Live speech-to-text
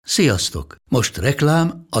Sziasztok! Most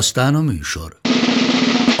reklám, aztán a műsor.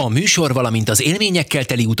 A műsor, valamint az élményekkel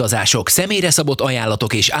teli utazások, személyre szabott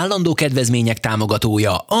ajánlatok és állandó kedvezmények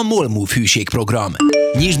támogatója a MOL Move hűségprogram.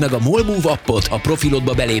 Nyisd meg a MOL Move appot, a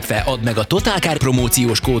profilodba belépve add meg a Totalkár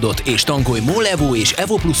promóciós kódot és tankolj MOL Evo és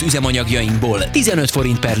Evo Plus üzemanyagjainkból 15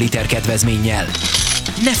 forint per liter kedvezménnyel.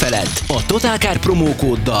 Ne feledd, a Totalkár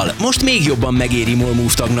promókóddal most még jobban megéri MOL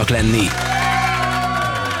Move tagnak lenni.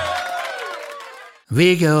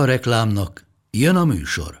 Vége a reklámnak, jön a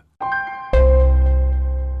műsor.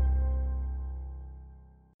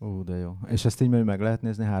 Ó, de jó. És ezt így meg lehet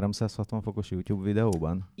nézni 360 fokos YouTube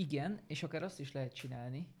videóban? Igen, és akár azt is lehet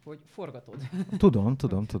csinálni, hogy forgatod. Tudom.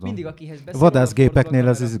 Mindig akihez beszél. Vadászgépeknél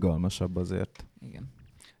az izgalmasabb azért. Igen.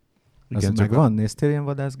 Az Igen, megvan? Néztél ilyen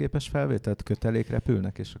vadászgépes felvételt? Kötelék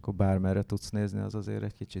repülnek, és akkor bármerre tudsz nézni, az azért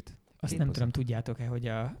egy kicsit... Azt nem tudom, tudjátok-e, hogy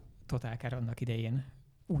a Totalkár annak idején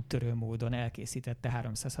úttörő módon elkészítette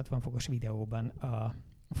 360 fokos videóban a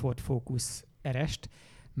Ford Focus RS-t,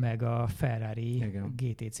 meg a Ferrari Igen.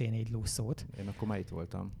 GTC4 Lusso-t. Én akkor már itt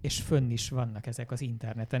voltam. És fönn is vannak ezek az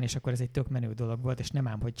interneten, és akkor ez egy tök menő dolog volt, és nem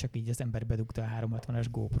ám, hogy csak így az ember bedugta a 360-as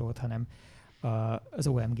GoPro-t, hanem az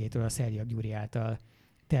OMG-től, a Szerjak Gyuri által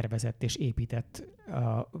tervezett és épített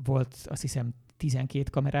volt, azt hiszem, 12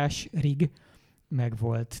 kamerás rig, meg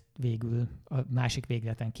volt végül a másik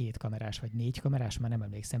végleten 2 kamerás, vagy 4 kamerás, már nem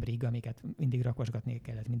emlékszem, rig, amiket mindig rakosgatni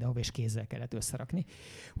kellett mindenhova, és kézzel kellett összerakni.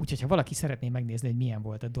 Úgyhogy ha valaki szeretné megnézni, hogy milyen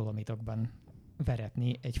volt a Dolomitokban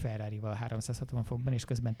veretni egy Ferrarival 360 fokban, és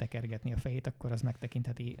közben tekergetni a fejét, akkor az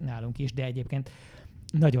megtekintheti nálunk is, de egyébként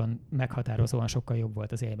nagyon meghatározóan sokkal jobb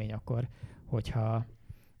volt az élmény akkor, hogyha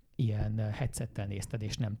ilyen headsettel nézted,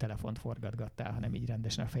 és nem telefont forgatgattál, hanem így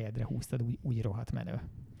rendesen a fejedre húztad, úgy rohadt menő.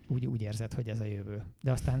 Úgy érzed, hogy ez a jövő.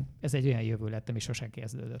 De aztán ez egy olyan jövő lett, ami sosem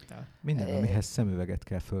kezdődött el. Minden, amihez szemüveget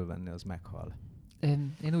kell fölvenni, az meghal.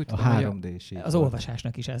 Én úgy A tudom, 3D-s így az volt.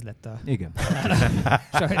 olvasásnak is ez lett a... Igen.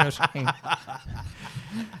 Sajnos.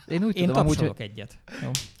 Én tapsolok egyet. Jó.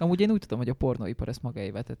 Amúgy én úgy tudom, hogy a pornóipar ezt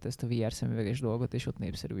magáévá tette, ezt a VR szemüveges dolgot, és ott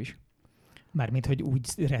népszerű is. Mármint, hogy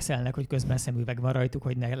úgy reszelnek, hogy közben szemüveg van rajtuk,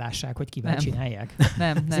 hogy ne lássák, hogy kivel csinálják.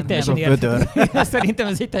 Nem. Szerintem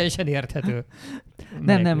ez egy teljesen érthető.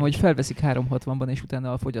 Nem, hogy felveszik 360-ban, és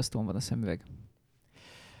utána a fogyasztón van a szemüveg.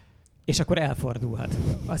 És akkor elfordulhat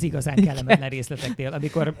az igazán kellemetlen részleteknél,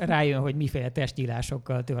 amikor rájön, hogy miféle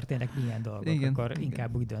testnyílásokkal történnek milyen dolgok, akkor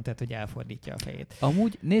inkább úgy döntött, hogy elfordítja a fejét.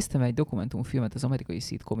 Amúgy néztem egy dokumentumfilmet az amerikai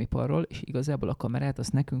szitkomiparról, és igazából a kamerát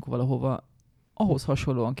azt nekünk valahova ahhoz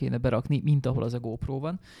hasonlóan kéne berakni, mint ahol az a GoPro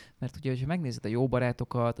van, mert ugye, hogyha megnézed a Jó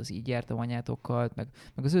barátokat, az Így jártam anyátokat, meg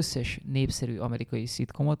az összes népszerű amerikai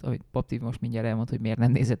szitkomot, ahogy Pap TV most mindjárt elmond, hogy miért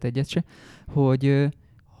nem nézett egyet se, hogy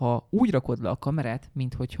ha úgy rakod le a kamerát,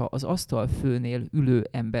 mint hogyha az asztal főnél ülő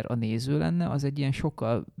ember a néző lenne, az egy ilyen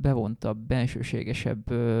sokkal bevontabb,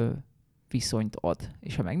 bensőségesebb viszonyt ad.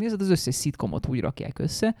 És ha megnézed, az összes szitkomot úgy rakják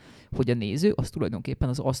össze, hogy a néző az tulajdonképpen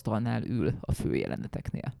az asztalnál ül a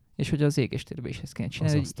főjeleneteknél. És hogy az égéstérben is ezt kéne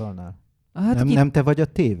csinálni. Az asztalnál. Hát Nem te vagy a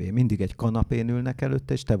tévé. Mindig egy kanapén ülnek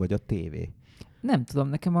előtte, és te vagy a tévé. Nem tudom,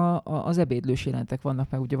 nekem az ebédlős jelenetek vannak,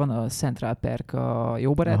 meg ugye van a Central Perk a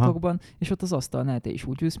Jó barátokban, és ott az asztalnál te is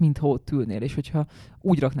úgy ülsz, mintha ott ülnél, és hogyha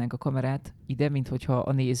úgy raknánk a kamerát ide, mint hogyha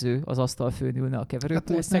a néző az asztal főn ülne a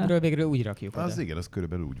keverőpultnál. Hát szegről végről úgy rakjuk Az oda. igen, az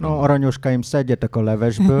körülbelül úgy van. No, aranyoskáim, szedjetek a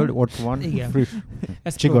levesből, ott van, Igen. friss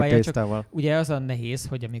Ezt csigatésztával. Ugye az a nehéz,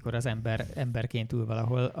 hogy amikor az ember emberként ül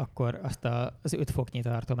valahol, akkor azt az 5 foknyi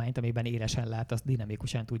tartományt, amiben élesen lát, azt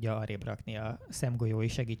dinamikusan tudja arrébb rakni a szemgolyói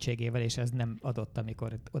segítségével, és ez nem adott,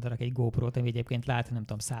 amikor odarak egy GoPro-t, ami egyébként lát, nem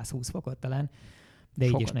tudom, 120 fokot talán, de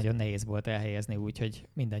így is nagyon nehéz volt elhelyezni úgy, hogy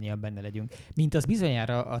mindannyian benne legyünk. Mint az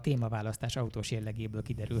bizonyára a témaválasztás autós jellegéből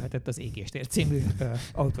kiderülhetett, az Égéstér című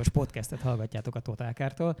autós podcastet hallgatjátok a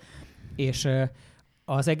Totalkártól, és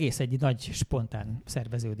az egész egy nagy spontán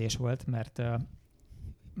szerveződés volt, mert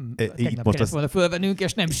tegnap kellett volna fölvennünk,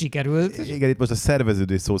 és nem sikerült. Igen, itt most a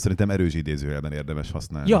szerveződés szó szerintem erős idézőjelben érdemes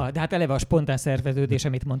használni. Ja, de hát eleve a spontán szerveződés,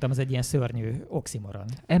 amit mondtam, az egy ilyen szörnyű oximoron.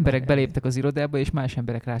 Emberek beléptek az irodába, és más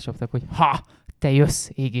emberek rácsaptak, hogy te jössz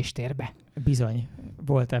Égéstérbe. Bizony.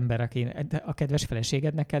 Volt ember, aki a kedves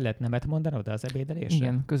feleségednek kellett nemet mondanod az ebédelésre?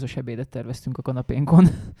 Igen, közös ebédet terveztünk a kanapénkon.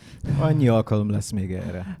 Annyi alkalom lesz még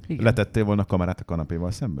erre. Igen. Letettél volna kamerát a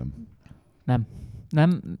kanapéval szemben?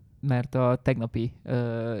 Nem, mert a tegnapi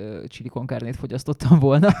chili con carnét fogyasztottam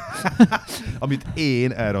volna. Amit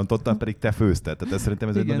én elrontottam, pedig te főzted. Tehát ez szerintem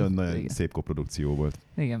ez egy Igen, nagyon-nagyon igen. szép koprodukció volt.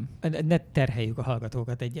 Igen. Ne terheljük a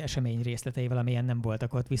hallgatókat egy esemény részleteivel, amilyen nem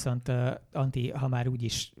voltak ott, viszont Anti, ha már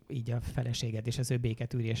úgyis így a feleséged és az ő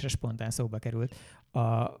béketűrésre spontán szóba került,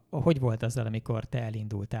 hogy volt azzal, amikor te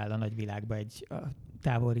elindultál a nagyvilágba egy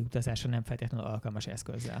távoli utazásra nem feltétlenül alkalmas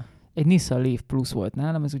eszközzel. Egy Nissan Leaf Plus volt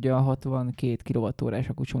nálam, ez ugye a 62 kWh-s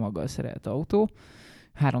akkucsomaggal szerelt autó,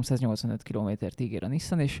 385 km-t ígér a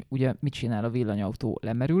Nissan, és ugye mit csinál a villanyautó?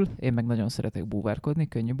 Lemerül, én meg nagyon szeretek búvárkodni,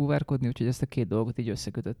 könnyű búvárkodni, úgyhogy ezt a két dolgot így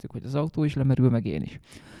összekötöttük, hogy az autó is lemerül, meg én is.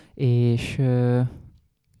 És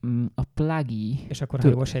a Plug-i... És akkor, ha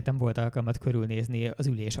jól sejtem, volt alkalmat körülnézni az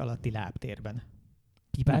ülés alatti lábtérben.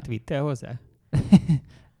 Pipát vittél hozzá?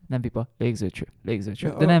 Nem pipa, légzőcső.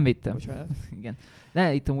 De nem vittem. Bocsánat. Igen.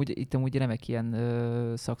 Itt amúgy remek ilyen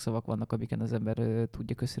szakszavak vannak, amiken az ember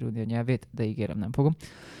tudja köszörülni a nyelvét, de ígérem, nem fogom.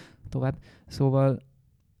 Tovább. Szóval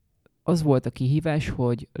az volt a kihívás,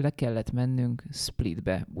 hogy le kellett mennünk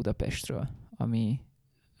Splitbe Budapestről, ami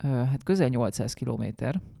hát közel 800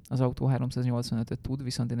 kilométer. Az autó 385-öt tud,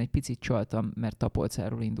 viszont én egy picit csaltam, mert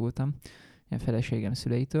Tapolcáról indultam, ilyen feleségem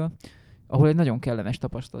szüleitől, ahol egy nagyon kellemes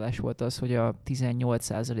tapasztalás volt az, hogy a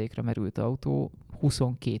 18%-ra merült autó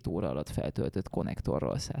 22 óra alatt feltöltött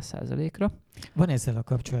konnektorral 100%-ra. Van ezzel a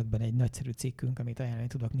kapcsolatban egy nagyszerű cikkünk, amit ajánlani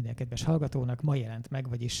tudok minden kedves hallgatónak. Ma jelent meg,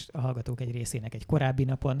 vagyis a hallgatók egy részének egy korábbi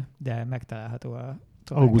napon, de megtalálható a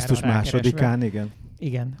augusztus 2-án, igen.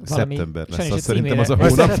 Igen. Szeptember lesz, azt szerintem az a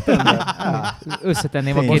hónap.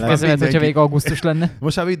 Összetenném a két kezemet, hogyha még augusztus lenne.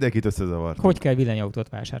 Most már mindenkit összezavart. Hogy kell villanyautót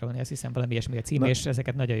vásárolni? Azt hiszem valami ilyesmi a cím, és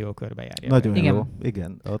ezeket nagyon jól körbejárja. Nagyon Igen. jó.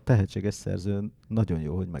 Igen. A tehetséges szerző nagyon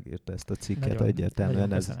jó, hogy megírta ezt a cikket. Nagyon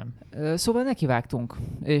Egyértelműen ez. köszönöm. Szóval nekivágtunk,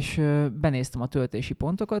 és benéztem a töltési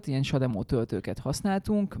pontokat, ilyen Chademo töltőket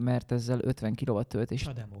használtunk, mert ezzel 50 kW töltés.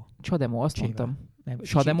 Chademo, azt Csével. mondtam.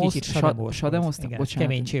 Kicsit Chademoztam, igen, bocsánat.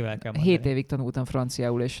 kemény csével kell mondani. 7 évig tanultam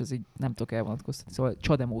franciául, és ez így nem tudok elvonatkoztatni. Szóval De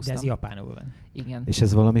Chademoztam. ez japánul van. Igen. És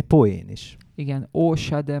ez valami poén is. Igen.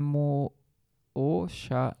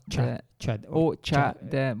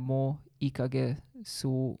 Chademo ikage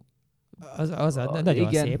su. Nagyon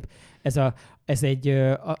igen. szép. Ez egy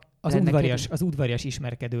az udvarias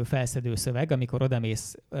ismerkedő felszedő szöveg, amikor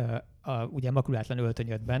odamész ugye makulátlan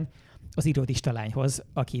öltönyödben az irodista lányhoz,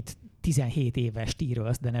 akit 17 éves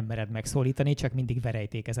stírolsz, de nem mered megszólítani, csak mindig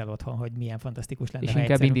verejtékezel otthon, hogy milyen fantasztikus lenne, És ha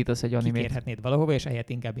inkább egyszer indítasz egy animét. kikérhetnéd valahova, és ehelyett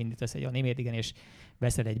inkább indítasz egy animét, igen, és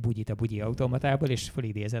veszel egy bugyit a bugyi automatából, és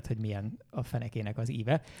fölidézed, hogy milyen a fenekének az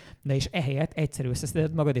íve. Na és ehelyett egyszer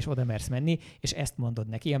összeszeded magad, és oda mersz menni, és ezt mondod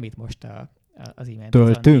neki, amit most az imént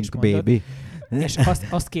Töltünk, baby. És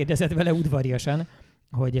azt kérdezed vele udvariasan,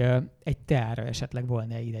 hogy egy teára esetleg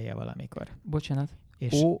volna ideje valamikor. Bocsánat.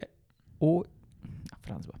 És A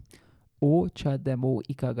francba. O Chademo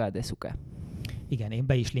ikaga desuka. igen, én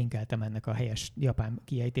be is linkeltem ennek a helyes japán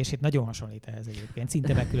kiejtését. Nagyon hasonlít ehhez egyébként,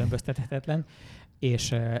 szinte megkülönböztethetetlen.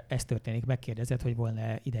 És ez történik, megkérdezed, hogy volna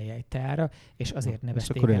ideje egy teára, és azért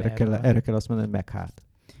nevezték és akkor el erre kell azt mondani, hogy meg hát.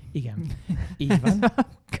 Igen, így van.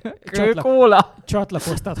 Kóla!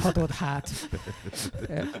 Csatlakoztathatod hát.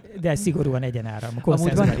 De szigorúan egyenáram,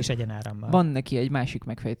 konszenzuális egyenárammal. Van neki egy másik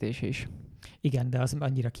megfejtése is. Igen, de az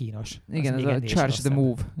annyira kínos. Igen, az ez még a ennél is charge the rosszabb.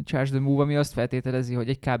 move. Charge the move, ami azt feltételezi, hogy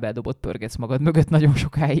egy kábeldobot pörgetsz magad mögött nagyon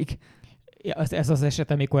sokáig. Ja, ez az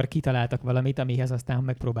eset, amikor kitaláltak valamit, amihez aztán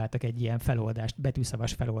megpróbáltak egy ilyen feloldást,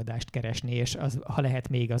 betűszavas feloldást keresni, és az, ha lehet,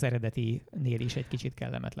 még az eredetinél is egy kicsit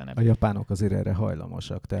kellemetlenebb. A japánok azért erre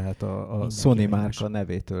hajlamosak, tehát a Sony márka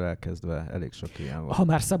nevétől elkezdve elég sok ilyen van. Ha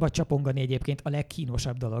már szabad csapongani, egyébként a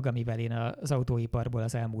legkínosabb dolog, amivel én az autóiparból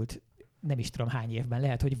az elmúlt nem is tudom hány évben,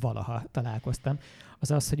 lehet, hogy valaha találkoztam,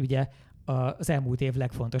 az az, hogy ugye az elmúlt év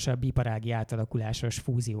legfontosabb iparági átalakulásos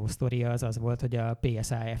fúzió sztoria az volt, hogy a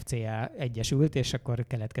PSA FCA egyesült, és akkor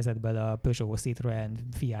keletkezett bele a Peugeot, Citroën,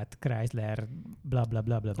 Fiat, Chrysler, bla bla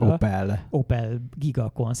bla bla bla. Opel Giga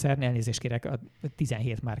koncern, elnézést kérek a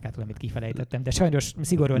 17 márkától, amit kifelejtettem, de sajnos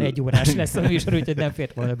szigorúan egy órás lesz a műsor, úgyhogy nem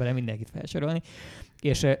fért volna bele mindenkit felsorolni.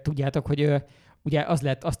 És tudjátok, hogy ugye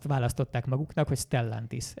azt választották maguknak, hogy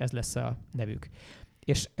Stellantis, ez lesz a nevük.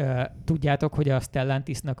 És tudjátok, hogy a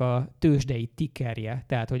Stellantisnak a tőzsdei tickerje,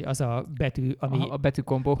 tehát hogy az a betű, ami... A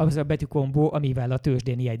betűkombó. Az a betűkombó, amivel a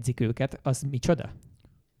tőzsdén jegyzik őket, az micsoda?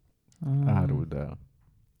 Áruld el.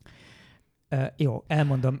 Jó,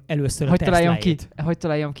 elmondom először a Teslájét. Hogy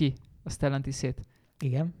találjam ki a Stellantis-ét?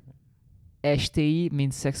 Igen. STI,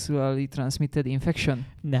 mint Sexually Transmitted Infection?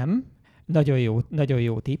 Nem. Nagyon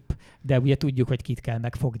jó tipp, de ugye tudjuk, hogy kit kell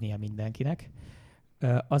megfognia mindenkinek.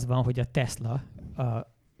 Az van, hogy a Tesla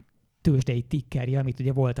a tőzsdei tickerje, amit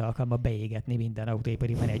ugye volt alkalma beégetni minden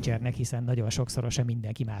autóipari menedzsernek, hiszen nagyon sokszorosan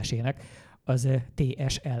mindenki másének, az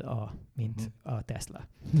TSLA, mint a Tesla.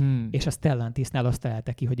 És a Stellantisnál azt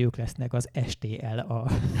találták ki, hogy ők lesznek az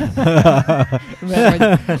STLA.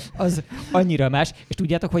 Mert az annyira más. És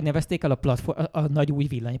tudjátok, hogy nevezték el a nagy új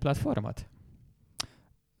villanyplatformot?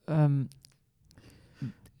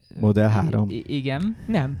 Model 3. Igen.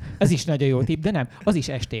 Nem, az is nagyon jó tipp, de nem, az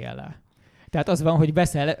is STL-el. Tehát az van, hogy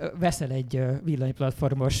veszel egy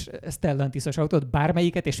villanyplatformos Stellantisos autót,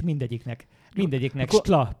 bármelyiket, és mindegyiknek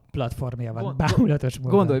STLA platformja van, bámulatos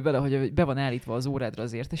módon. Gondolj bele, hogy be van állítva az órádra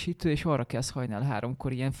az értesítő, és arra kelsz hajnal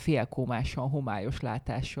 3-kor ilyen félkómásan, homályos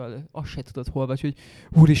látással, azt se tudod hol vagy, hogy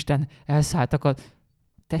úristen, elszálltak a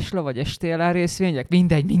Tesla vagy STLA részvények?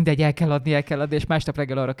 Mindegy, el kell adni, és másnap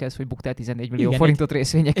reggel arra kezd, hogy buktál 14 millió Igen, forintot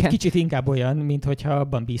részvényeken. Egy kicsit inkább olyan, mint hogyha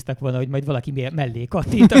abban bíztak volna, hogy majd valaki mellé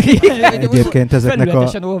kattint, Egyébként ezeknek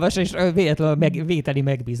felületesen olvas, és véletlenül vételi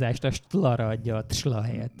megbízást a STLA-ra adja a STLA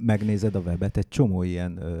helyett. Megnézed a webet, egy csomó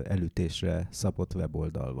ilyen elütésre szabott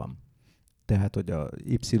weboldal van. Tehát, hogy a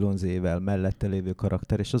YZ-vel mellette lévő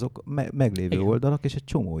karakter, és azok meglévő Igen. oldalak, és egy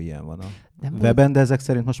csomó ilyen van a Nem weben, de ezek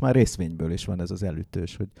szerint most már részvényből is van ez az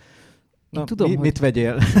elütős, hogy na, tudom, mit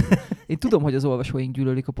vegyél? Én tudom, hogy az olvasóink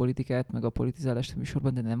gyűlölik a politikát, meg a politizálást a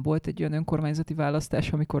műsorban, de nem volt egy olyan önkormányzati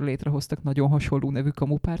választás, amikor létrehoztak nagyon hasonló nevű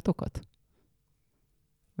kamupártokat?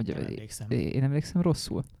 Vagy én emlékszem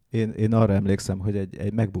rosszul. Én arra emlékszem,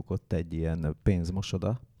 hogy megbukott egy ilyen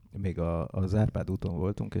pénzmosoda, még az Árpád úton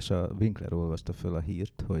voltunk, és a Winkler olvasta föl a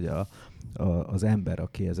hírt, hogy az ember,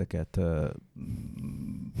 aki ezeket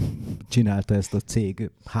csinálta, ezt a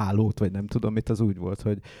cég hálót, vagy nem tudom mit, az úgy volt,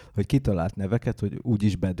 hogy kitalált neveket, hogy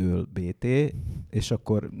úgyis bedől BT, és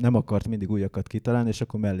akkor nem akart mindig újakat kitalálni, és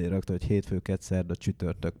akkor mellé rakta, hogy hétfő, kedd, szerda,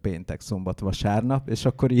 csütörtök, péntek, szombat, vasárnap, és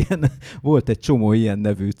akkor volt egy csomó ilyen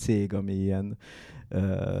nevű cég, ami ilyen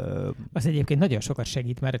az egyébként nagyon sokat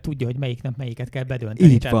segít, mert tudja, hogy melyik nap melyiket kell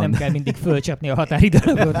bedönteni. Így Tehát van. nem kell mindig fölcsapni a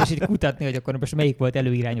határidőt, és így kutatni, hogy akkor most melyik volt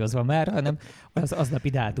előirányozva már, hanem az aznapi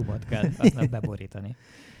dátumot kell aznap beborítani.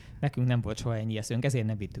 Nekünk nem volt soha ennyi eszünk, ezért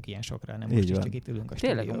nem vittük ilyen sokra, nem most is csak itt ülünk a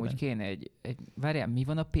Tényleg stúdióban. amúgy kéne várjál, mi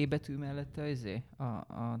van a P betű mellette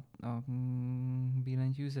a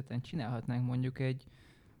billentyűzeten? Csinálhatnánk mondjuk egy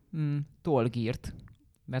tollgírt,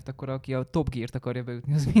 mert akkor aki a Top Gear-t akarja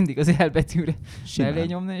beütni, az mindig az L betűre mellé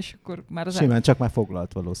nyomna, és akkor már az simán, csak már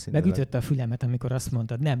foglalt valószínűleg. Megütötte a fülemet, amikor azt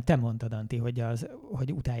mondtad, nem, te mondtad, Antti,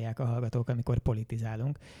 hogy utálják a hallgatók, amikor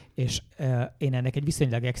politizálunk, és én ennek egy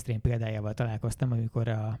viszonylag extrém példájával találkoztam, amikor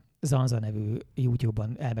a Zanza nevű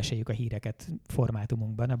YouTube-on elmeséljük a híreket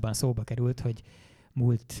formátumunkban, abban szóba került, hogy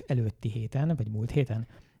múlt héten,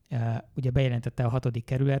 ugye bejelentette a 6.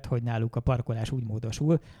 kerület, hogy náluk a parkolás úgy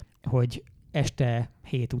módosul, hogy este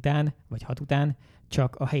 7 után, vagy 6 után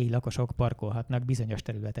csak a helyi lakosok parkolhatnak bizonyos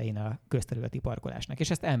területein a közterületi parkolásnak. És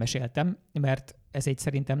ezt elmeséltem, mert ez egy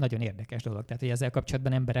szerintem nagyon érdekes dolog. Tehát, hogy ezzel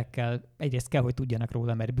kapcsolatban emberekkel egyrészt kell, hogy tudjanak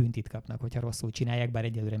róla, mert büntit kapnak, hogyha rosszul csinálják, bár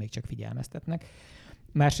egyelőre még csak figyelmeztetnek.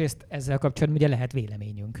 Másrészt ezzel kapcsolatban ugye lehet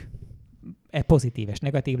véleményünk. Pozitív és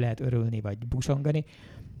negatív, lehet örülni vagy busongani.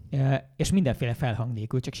 És mindenféle felhang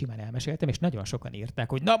nélkül csak simán elmeséltem, és nagyon sokan írták,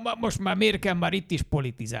 hogy na most már miért kell már itt is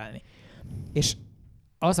politizálni. És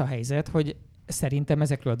az a helyzet, hogy szerintem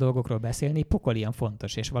ezekről a dolgokról beszélni pokolian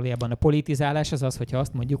fontos, és valójában a politizálás az, hogyha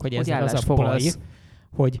azt mondjuk, hogy ez az a baj,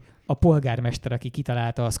 hogy a polgármester, aki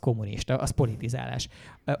kitalálta, az kommunista, az politizálás.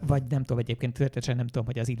 Vagy nem tudom, egyébként történetesen nem tudom,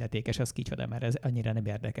 hogy az illetékes az kicsoda, mert ez annyira nem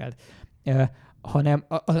érdekelt. Hanem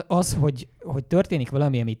az, hogy történik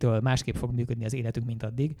valami, amitől másképp fog működni az életünk, mint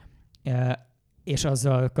addig, és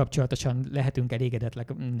azzal kapcsolatosan lehetünk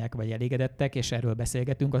elégedetlenek vagy elégedettek, és erről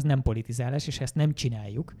beszélgetünk, az nem politizálás, és ezt nem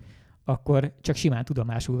csináljuk, akkor csak simán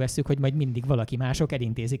tudomásul vesszük, hogy majd mindig valaki mások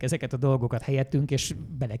elintézik ezeket a dolgokat helyettünk, és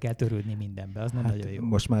bele kell törődni mindenbe. Az nem nagyon jó.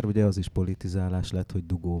 Most már ugye az is politizálás lett, hogy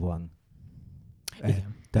dugó van.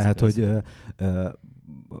 Igen. Tehát, hogy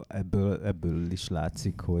ebből is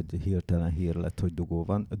látszik, hogy hirtelen hír lett, hogy dugó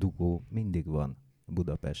van. A dugó mindig van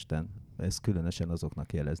Budapesten. Ezt különösen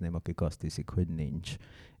azoknak jelezném, akik azt hiszik, hogy nincs.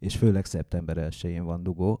 És főleg szeptember 1-én van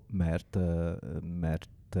dugó, mert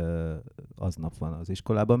aznap van az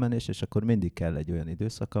iskolába menés, és akkor mindig kell egy olyan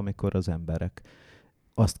időszak, amikor az emberek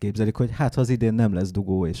azt képzelik, hogy hát ha az idén nem lesz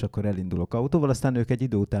dugó, és akkor elindulok autóval, aztán ők egy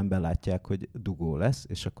idő után belátják, hogy dugó lesz,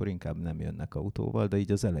 és akkor inkább nem jönnek autóval, de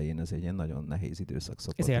így az elején ez egy ilyen nagyon nehéz időszak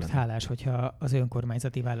szokott Ezért lenni. hálás, hogyha az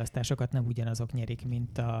önkormányzati választásokat nem ugyanazok nyerik,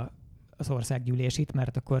 mint az országgyűlésit,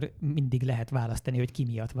 mert akkor mindig lehet választani, hogy ki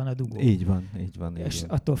miatt van a dugó. Így van. És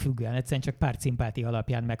attól függően egyszerűen csak pártszimpátia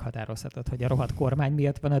alapján meghatározhatod, hogy a rohadt kormány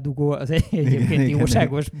miatt van a dugó, az egyébként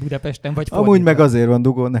jóságos Budapesten, vagy fordítva. Amúgy meg azért van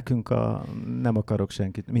dugó, nekünk nem akarok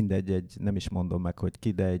senkit, mindegy, nem is mondom meg, hogy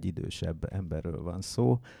ki, de egy idősebb emberről van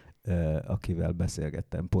szó, akivel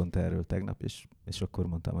beszélgettem pont erről tegnap, és akkor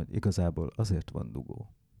mondtam, hogy igazából azért van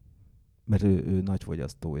dugó. Mert ő nagy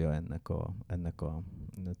fogyasztója ennek a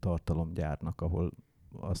tartalomgyárnak, ahol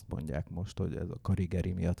azt mondják most, hogy ez a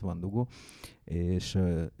karigeri miatt van dugó, és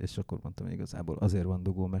akkor mondtam, hogy igazából azért van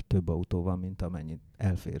dugó, mert több autó van, mint amennyi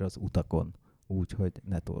elfér az utakon, úgyhogy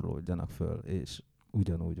ne torlódjanak föl, és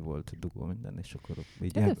ugyanúgy volt dugó minden, és akkor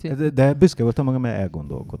így de büszke voltam magam, mert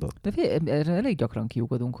elgondolkodott. De erre elég gyakran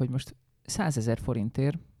kiugodunk, hogy most 100 000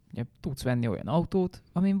 forintért ugye, tudsz venni olyan autót,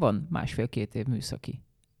 amin van 1,5-2 év műszaki.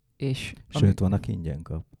 És sőt, van, aki ingyen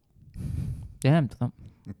kap. Ja, nem tudom.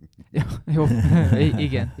 Jó,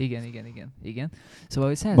 igen. Szóval,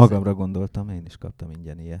 hogy 100 000... Magamra gondoltam, én is kaptam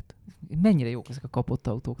ingyen ilyet. Mennyire jók ezek a kapott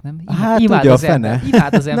autók, nem? Hát tudja a fene.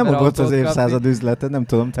 Imád az ember nem volt az autót évszázad kapni. üzlete, nem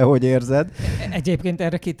tudom, te hogy érzed. Egyébként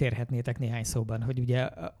erre kitérhetnétek néhány szóban, hogy ugye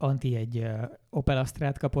Antti egy Opel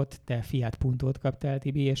Astrát kapott, te Fiat Puntót kaptál,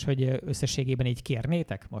 Tibi, és hogy összességében így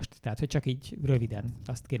kérnétek most? Tehát, hogy csak így röviden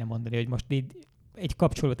azt kéne mondani, hogy most így egy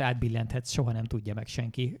kapcsolót átbillenthetsz, soha nem tudja meg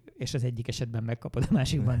senki, és az egyik esetben megkapod, a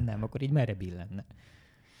másikban nem, akkor így merre billenne?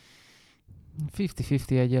 50-50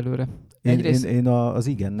 egyelőre. Én az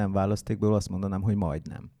igen nem választékból azt mondanám, hogy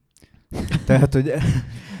majdnem. Tehát, hogy,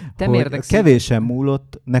 hogy kevésen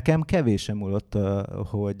múlott, nekem kevésen múlott,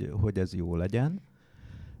 hogy ez jó legyen.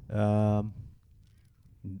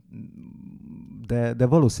 De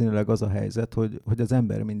valószínűleg az a helyzet, hogy az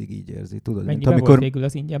ember mindig így érzi. Tudod, mennyiben volt végül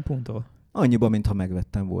az ingyen Punto? Annyiban, mintha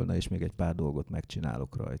megvettem volna, és még egy pár dolgot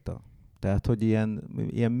megcsinálok rajta. Tehát, hogy ilyen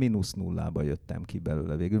 -0-ba jöttem ki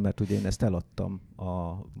belőle végül, mert ugye én ezt eladtam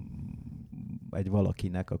egy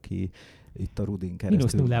valakinek, aki itt a Rudin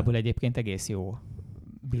keresztül... -0-ból egyébként egész jó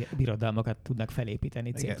birodalmakat tudnak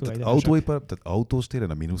felépíteni cégtulajdonosok. Tehát autós téren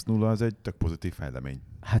a -0 az egy tök pozitív fejlemény.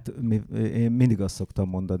 Hát én mindig azt szoktam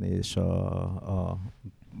mondani, és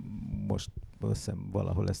most azt hiszem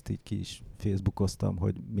valahol ezt így ki is Facebookoztam,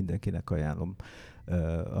 hogy mindenkinek ajánlom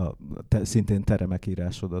szintén teremek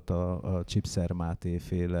írásodat a Csipszer Máté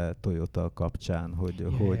féle Toyota kapcsán,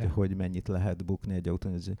 hogy mennyit lehet bukni egy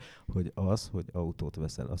autón, hogy autót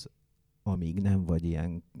veszel, az amíg nem vagy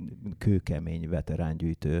ilyen kőkemény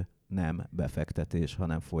veterángyűjtő, nem befektetés,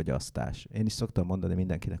 hanem fogyasztás. Én is szoktam mondani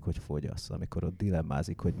mindenkinek, hogy fogyasz, amikor ott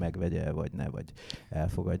dilemmázik, hogy megvegye, vagy ne, vagy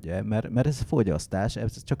elfogadja. Mert ez fogyasztás,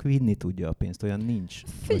 ez csak vinni tudja a pénzt, olyan nincs.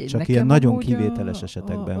 Csak ilyen nagyon kivételes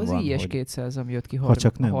esetekben az van. Az IS-200, ami jött ki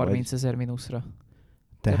 30 000 mínuszra.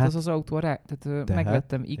 Tehát az autó,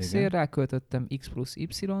 megvettem X-ért, ráköltöttem X plusz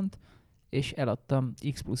Y-t, és eladtam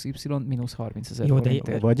X plusz Y -30 000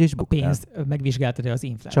 forintért. Vagyis a pénzt megvizsgáltad az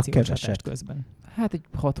inflációs hatást közben. Hát egy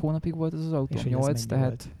 6 hónapig volt az autó, 8, tehát...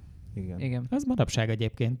 Volt? Igen. Az manapság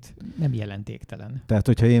egyébként nem jelentéktelen. Tehát,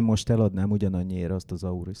 hogyha én most eladnám ugyanannyiért azt az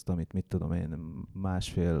Auriszt, amit mit tudom én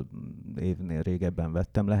 1,5 évnél régebben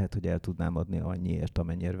vettem, lehet, hogy el tudnám adni annyiért,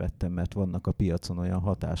 amennyire vettem, mert vannak a piacon olyan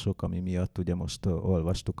hatások, ami miatt ugye most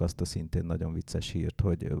olvastuk azt a szintén nagyon vicces hírt,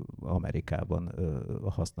 hogy Amerikában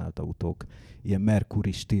a használt autók ilyen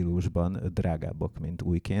Mercury stílusban drágábbak, mint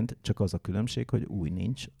újként, csak az a különbség, hogy új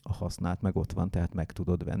nincs, a használt meg ott van, tehát meg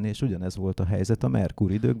tudod venni, és ugyanez volt a helyzet a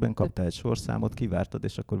Mercury időkben, kaptál egy sorszámot, kivártad,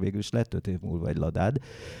 és akkor végül is lett 5 év múlva egy ladád,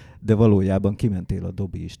 de valójában kimentél a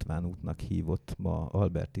Dobi István útnak hívott ma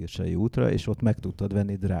Albert Irsai útra, és ott meg tudtad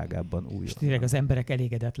venni drágábban újat. És tényleg az emberek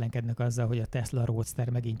elégedetlenkednek azzal, hogy a Tesla Roadster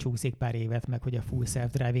megint csúszik pár évet, meg hogy a full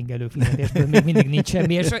self-driving előfizetésből még mindig nincs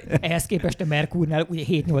semmi, és ehhez képest a Mercurnál ugye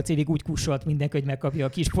 7-8 évig úgy kussolt mindenki, hogy megkapja a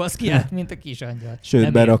kis paszkiát, mint a kis angyal. Sőt,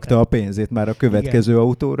 nem berakta a pénzét már a következő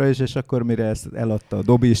autóra is, és akkor mire ezt eladta a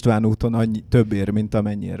Dobi István úton többért, mint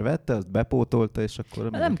amennyire vette, azt bepótolta, és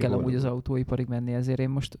akkor... Nem kell amúgy az autóiparig menni, ezért én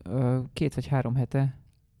most 2 vagy 3 hete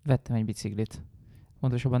vettem egy biciklit.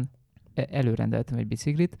 Pontosabban előrendeltem egy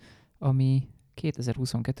biciklit, ami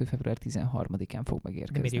 2022. február 13-án fog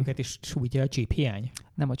megérkezni. De őket is sújtja a chip hiány?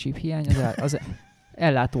 Nem a chip hiány, az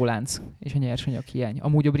ellátólánc és a nyersanyag hiány.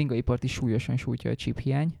 Amúgy a bringaipart is súlyosan sújtja a chip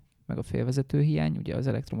hiány, meg a félvezető hiány. Ugye az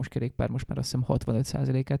elektromos kerékpár most már azt hiszem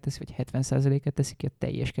 65%-át teszi, vagy 70%-át teszi ki a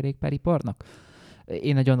teljes kerékpáriparnak.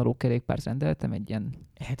 Én egy analóg kerékpárt rendeltem, egy ilyen...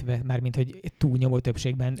 Mármint, hogy túlnyomó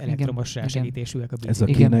többségben elektromos rásegítésűek a Ez a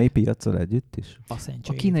kínai piaccal együtt is?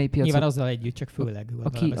 A kínai piacot... Nyilván azzal együtt, csak főleg.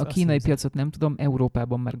 A kínai piacot nem tudom,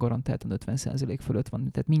 Európában már garantáltan 50% fölött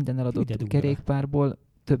van. Tehát minden eladott kerékpárból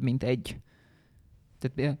több mint egy.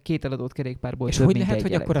 Tehát 2 eladott kerékpárból és több hogy mint lehet,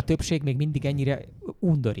 egy hogy akkor a többség még mindig ennyire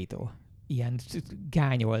undorító? Ilyen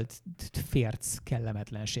gányolt férc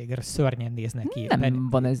kellemetlenség, szörnyen néznek ki. Nem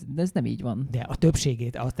van, ez nem így van. De a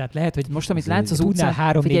többségét, tehát lehet, hogy most, amit látsz az utcán,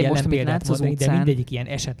 3-4 ellenpéldát mondani, de mindegyik ilyen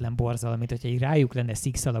esetlen borzalom, mint hogyha rájuk lenne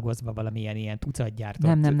szikszalagozva valamilyen ilyen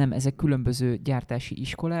tucatgyártott. Nem, ezek különböző gyártási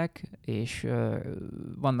iskolák, és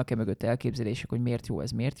vannak-e mögött elképzelések, hogy miért jó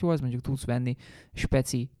ez, mondjuk tudsz venni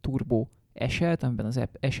speci turbo Eselt, amiben az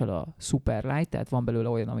Esel a Super Light, tehát van belőle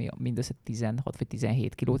olyan, ami mindössze 16 vagy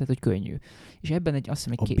 17 kg, tehát hogy könnyű. És ebben azt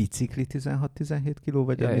hiszem, A bicikli 16-17 kg,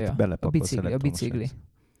 vagy amit belepakolsz a bicikli.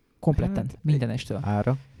 Kompletten, mindenestől.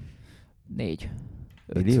 Ára? 4.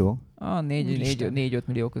 Millió? 4-5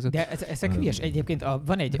 millió között. De ezek hülyes. Egyébként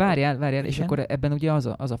van egy... Várjál, és akkor ebben ugye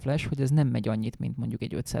az a flash, hogy ez nem megy annyit, mint mondjuk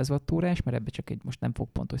egy 500 wattórás, mert ebben csak most nem fog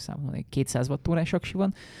pontos számot mondani, 200 wattórás aksi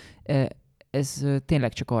van. Ez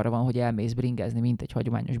tényleg csak arra van, hogy elmész bringázni, mint egy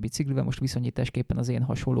hagyományos biciklivel. Most viszonyításképpen az én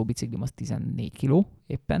hasonló biciklim az 14 kg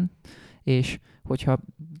éppen, és hogyha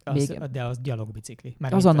De az gyalogbicikli.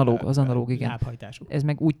 Az analóg, igen. Lábhajtású. Ez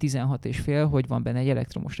meg úgy 16,5, hogy van benne egy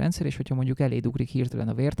elektromos rendszer, és hogyha mondjuk eléd ugrik hirtelen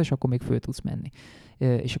a vértes, akkor még föl tudsz menni.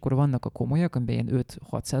 És akkor vannak a komolyak, amiben ilyen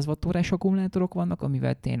 5-600 wattórás akkumulátorok vannak,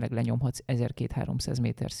 amivel tényleg lenyomhatsz 1200-300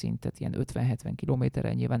 méter szintet, ilyen 50-70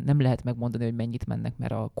 kilométerrel. Nyilván nem lehet megmondani, hogy mennyit mennek,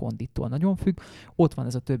 mert a kondittól nagyon függ. Ott van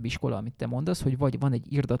ez a több iskola, amit te mondasz, hogy vagy van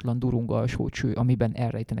egy irdatlan durung alsócső, amiben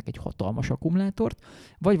elrejtenek egy hatalmas akkumulátort,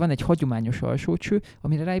 vagy van egy hagyományos alsócső,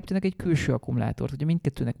 amire ráépítenek egy külső akkumulátort. Ugye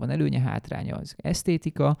mindkettőnek van előnye, hátránya. Az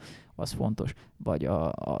esztétika, az fontos, vagy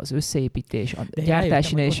az összeépítés, a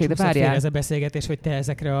gyártási nehézség, de várjál. Ez a beszélgetés, hogy te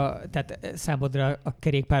tehát számodra a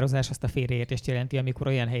kerékpározás azt a félreértést jelenti, amikor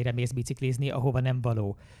olyan helyre mész biciklizni, ahova nem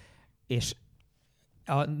való. És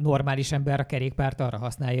a normális ember a kerékpárt arra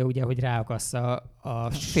használja, ugye, hogy ráakassza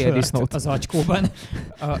a sört az acskóban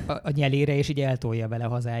a nyelére, és így eltolja vele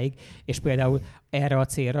hazáig. És például erre a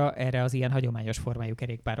célra, erre az ilyen hagyományos formájú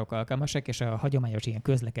kerékpárok alkalmasak, és a hagyományos ilyen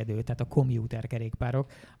közlekedő, tehát a commuter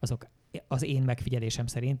kerékpárok, azok az én megfigyelésem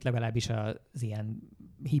szerint, legalábbis az ilyen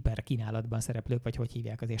hiperkínálatban szereplők, vagy hogy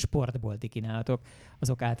hívják, az ilyen sportbolti kínálatok,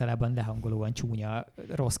 azok általában lehangolóan csúnya,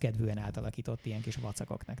 rossz kedvűen átalakított ilyen kis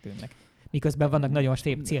vacakoknak tűnnek. Miközben vannak nagyon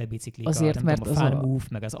szép célbiciklik, azért, mert a Fun Move,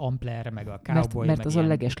 meg az Ampler, meg a Cowboy. Mert az a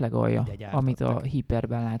legeslegalja, amit a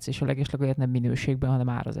hiperben látsz, és a legeslegalját nem minőségben, hanem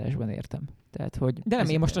árazásban értem. Tehát, hogy de nem,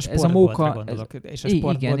 én most a sportboltra gondolok, és a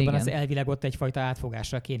sportboltban igen. Az elvileg ott egyfajta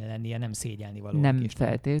átfogásra kéne lennie, nem szégyelni való. Nem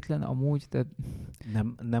feltétlen, amúgy. De...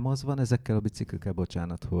 Nem az van ezekkel a biciklikkel,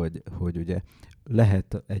 bocsánat, hogy ugye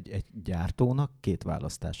lehet egy gyártónak két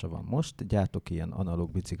választása van most. Gyártok ilyen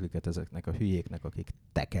analóg bicikliket ezeknek a hülyéknek, akik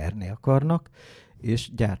tekerni akarnak,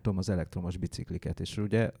 és gyártom az elektromos bicikliket. És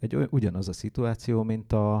ugye ugyanaz a szituáció,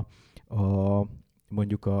 mint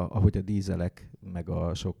mondjuk ahogy a dízelek, meg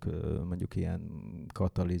a sok mondjuk ilyen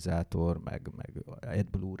katalizátor, meg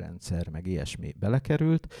AdBlue rendszer, meg ilyesmi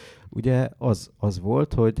belekerült. Ugye az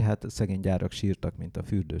volt, hogy hát szegény gyárak sírtak, mint a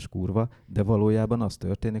fürdős kurva, de valójában az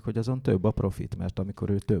történik, hogy azon több a profit, mert amikor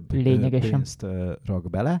ő több pénzt rak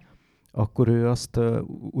bele, akkor ő azt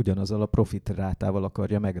ugyanazzal a profit rátával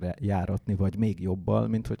akarja megjáratni, vagy még jobbal,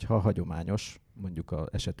 mint hogyha hagyományos, mondjuk az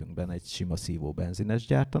esetünkben egy sima szívó benzines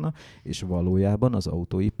gyártana, és valójában az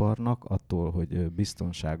autóiparnak attól, hogy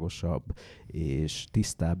biztonságosabb és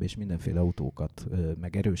tisztább és mindenféle autókat,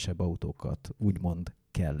 meg erősebb autókat úgymond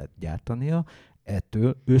kellett gyártania,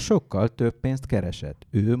 ettől ő sokkal több pénzt keresett.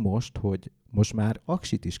 Ő most már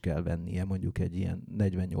aksit is kell vennie mondjuk egy ilyen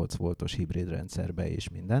 48 voltos hibrid rendszerbe és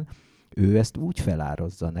minden, ő ezt úgy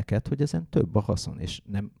felárazza neked, hogy ezen több a haszon, és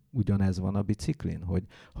nem ugyanez van a biciklin, hogy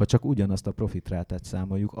ha csak ugyanazt a profitrátát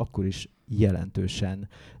számoljuk, akkor is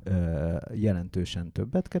jelentősen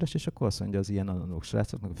többet keres, és akkor azt mondja az ilyen analóg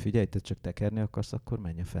srácoknak, hogy figyelj, te csak tekerni akarsz, akkor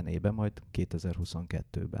menj a fenébe majd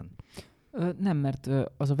 2022-ben. Nem, mert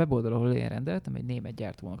az a weboldal, ahol én rendeltem, egy német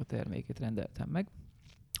gyártónak a termékét rendeltem meg,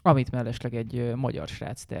 amit mellesleg egy magyar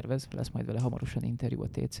srác tervez, lesz majd vele hamarosan interjú a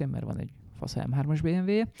TC-n, mert van egy fasz M3-as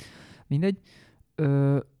BMW-je, mindegy.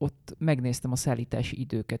 Ott megnéztem a szállítási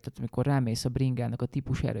időket, tehát amikor rámész a bringának a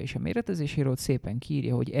típusára és a méretezésére, ott szépen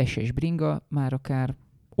kiírja, hogy SS bringa már akár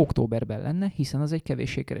októberben lenne, hiszen az egy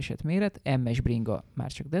kevéssé keresett méret, MS bringa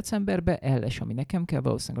már csak decemberben, LS, ami nekem kell,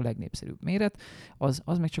 valószínűleg a legnépszerűbb méret,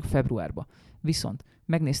 az meg csak februárban. Viszont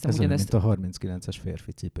megnéztem ez ugyanezt... mint a 39-es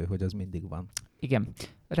férfi cipő, hogy az mindig van. Igen.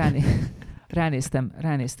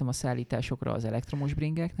 Ránéztem a szállításokra az elektromos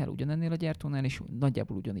bringáknál, ugyanennél a gyártónál, és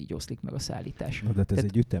nagyjából ugyanígy oszlik meg a szállítás. Na, de ez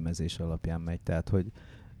egy ütemezés alapján megy, tehát hogy...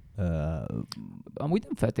 Amúgy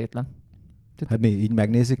nem feltétlen. Hát mi így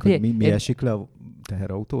megnézik, hogy mi esik le a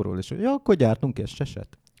teherautóról, és ja, akkor gyártunk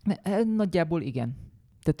SS-et? Nagyjából igen.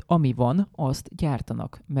 Tehát ami van, azt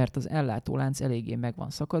gyártanak, mert az ellátólánc eléggé meg van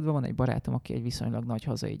szakadva. Van egy barátom, aki egy viszonylag nagy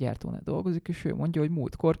hazai gyártónál dolgozik, és ő mondja, hogy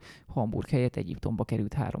múltkor Hamburg helyett Egyiptomba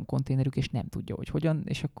került 3 konténerük, és nem tudja, hogy hogyan,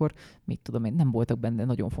 és akkor mit tudom én, nem voltak benne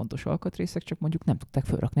nagyon fontos alkatrészek, csak mondjuk nem tudták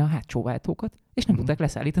felrakni a hátsó váltókat, és nem tudták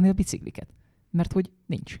leszállítani a bicikliket, mert hogy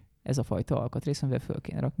nincs. ez a fajta alkatrész, amivel föl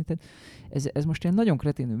kéne rakni. Tehát ez most ilyen nagyon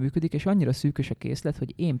kreténül működik, és annyira szűkös a készlet,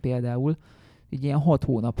 hogy én például így ilyen 6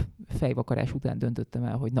 hónap fejvakarás után döntöttem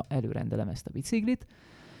el, hogy na, előrendelem ezt a biciklit,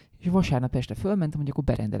 és vasárnap este fölmentem, hogy akkor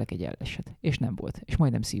berendelek egy elleset. És nem volt. És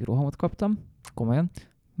majdnem szívrohamot kaptam, komolyan.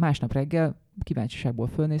 Másnap reggel kíváncsiságból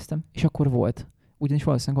fölnéztem, és akkor volt. Ugyanis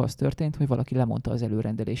valószínűleg az történt, hogy valaki lemondta az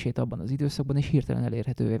előrendelését abban az időszakban, és hirtelen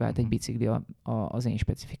elérhetővé vált egy bicikli az én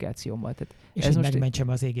specifikációmmal. Tehát és ez hogy most megmentsem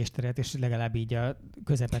az égésteret, és legalább így a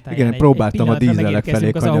közepetáján Igen, próbáltam a dízelek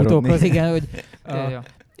felé az kanyarodni. autókhoz, igen, hogy Ja.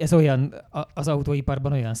 ez olyan, az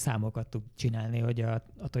autóiparban olyan számokat tud csinálni, hogy a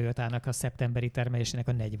Toyotának a szeptemberi termelésének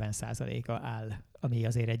a 40%-a áll, ami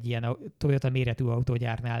azért egy ilyen Toyota méretű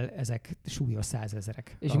autógyárnál ezek súlyos 100 000-ek.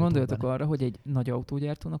 És autóban. gondoljatok arra, hogy egy nagy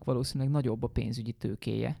autógyártónak valószínűleg nagyobb a pénzügyi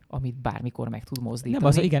tőkéje, amit bármikor meg tud mozdítani. Nem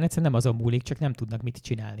az, igen, egyszerűen nem azon múlik, csak nem tudnak mit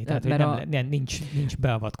csinálni. Tehát, hogy nincs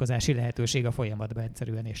beavatkozási lehetőség a folyamatban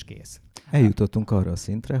egyszerűen, és kész. Eljutottunk arra a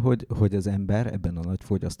szintre, hogy az ember ebben a nagy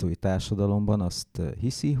fogyasztói társadalomban azt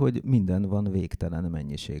hiszi, hogy minden van végtelen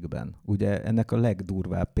mennyiségben. Ugye ennek a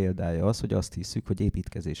legdurvább példája az, hogy azt hiszük, hogy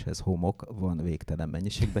építkezéshez homok van végtelen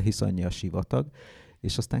mennyiségben, hisz annyi a sivatag,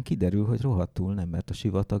 és aztán kiderül, hogy rohadtul nem, mert a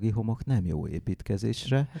sivatagi homok nem jó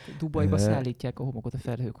építkezésre. Hát Dubajba szállítják a homokot a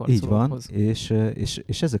felhőkarcolókhoz. Így van,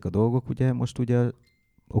 és ezek a dolgok ugye most ugye,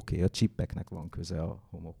 oké, a csippeknek van köze a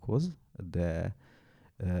homokhoz,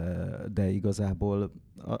 de igazából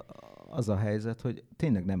az a helyzet, hogy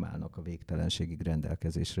tényleg nem állnak a végtelenségig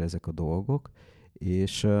rendelkezésre ezek a dolgok,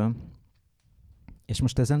 és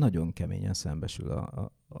most ezzel nagyon keményen szembesül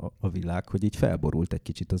a világ, hogy így felborult egy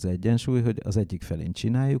kicsit az egyensúly, hogy az egyik felén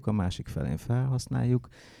csináljuk, a másik felén felhasználjuk,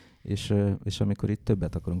 és amikor itt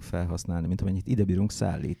többet akarunk felhasználni, mint amennyit ide bírunk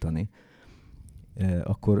szállítani,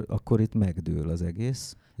 akkor itt megdől az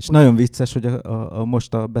egész. És nagyon vicces, hogy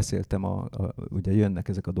most beszéltem, ugye jönnek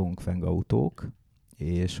ezek a Dongfeng autók,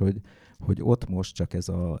 és hogy ott most csak ez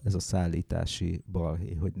a szállítási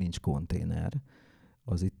balhé, hogy nincs konténer,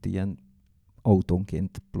 az itt ilyen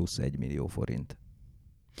autónként plusz 1 millió forint.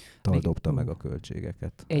 Dobta meg a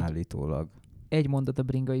költségeket állítólag. Egy mondat a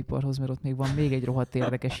bringaiparhoz, mert ott még van még egy rohadt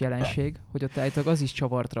érdekes jelenség, hogy ott állítólag az is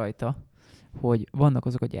csavart rajta, hogy vannak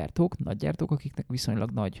azok a gyártók, nagy gyártók, akiknek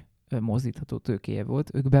viszonylag nagy mozdítható tőkéje volt,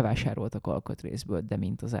 ők bevásároltak alkatrészből, de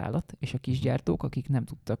mint az állat, és a kisgyártók, akik nem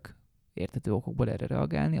tudtak érthető okokból erre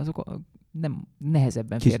reagálni, azok nem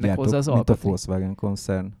nehezebben férnek hozzá az mint alkatrész. a Volkswagen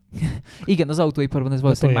koncern. Igen, az autóiparban ez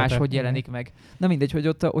valószínűleg máshogy jelenik meg. Na mindegy, hogy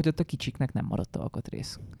ott a kicsiknek nem maradt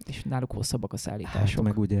alkatrész, és náluk hosszabbak a szállítások.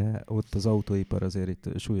 Hát meg ugye ott az autóipar azért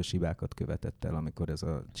itt súlyos hibákat követett el, amikor ez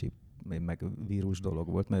a chip meg vírus dolog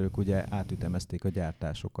volt, mert ők ugye átütemezték a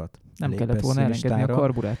gyártásokat. Nem kellett volna elengedni a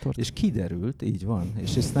karburátort. És kiderült, így van,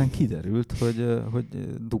 és aztán kiderült,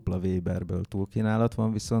 hogy dupla Weberből túlkínálat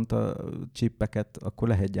van, viszont a csippeket akkor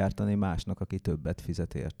lehet gyártani másnak, aki többet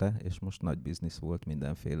fizet érte, és most nagy biznisz volt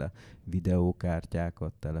mindenféle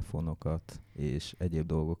videókártyákat, telefonokat és egyéb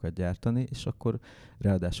dolgokat gyártani, és akkor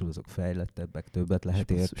ráadásul azok fejlettebbek, többet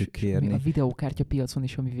lehet értük kérni. A videókártya piacon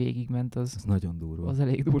is, ami végigment, az nagyon durva. Az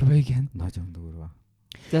elég durva, igen. Nagyon durva.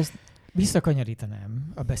 De ezt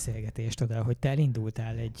visszakanyarítanám a beszélgetést oda, hogy te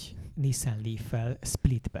elindultál egy Nissan Leaf-fel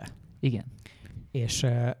Splitbe. Igen. És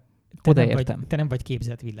te nem vagy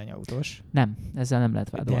képzett villanyautós. Nem, ezzel nem lehet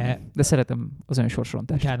vádolni. De szeretem az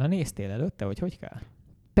önsorsrontást. Utána néztél előtte, hogy kell?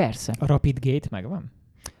 Persze. A Rapid Gate megvan?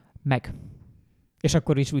 Meg. És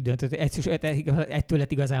akkor is úgy döntött, ettől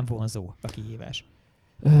lett igazán vonzó a kihívás.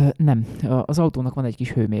 Nem. Az autónak van egy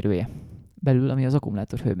kis hőmérője belül, ami az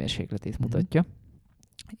akkumulátor hőmérsékletét mutatja.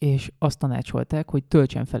 És azt tanácsolták, hogy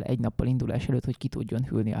töltsen fel egy nappal indulás előtt, hogy ki tudjon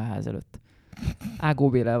hűlni a ház előtt. Ágó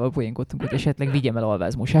Bélával poénkodtunk, hogy esetleg vigyem el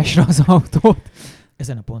alvázmosásra az autót.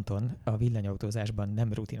 Ezen a ponton a villanyautózásban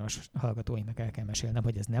nem rutinos hallgatóinknak el kell mesélnem,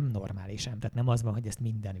 hogy ez nem normális sem. Tehát nem az van, hogy ezt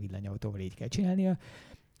minden villanyautóval így kell csinálnia.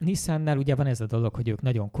 Nissannál ugye van ez a dolog, hogy ők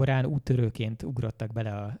nagyon korán úttörőként ugrottak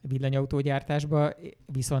bele a villanyautógyártásba,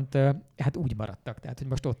 viszont hát úgy maradtak. Tehát, hogy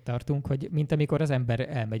most ott tartunk, hogy mint amikor az ember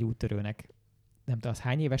elmegy úttörőnek, nem tudom, az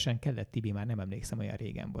hány évesen kellett, Tibi, már nem emlékszem, olyan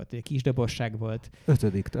régen volt. Ugye kisdobosság volt.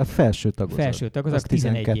 5. A felső tagozat. Felső tagozat,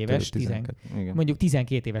 11 éves. 12, mondjuk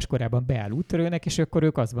 12 éves korában beáll úttörőnek, és akkor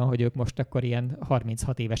ők az van, hogy ők most akkor ilyen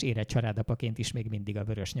 36 éves érett családapaként is még mindig a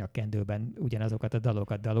vörös nyakkendőben ugyanazokat a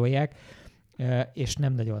dalokat dalolják, és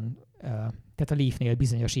nem nagyon Tehát a Leafnél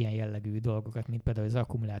bizonyos ilyen jellegű dolgokat, mint például az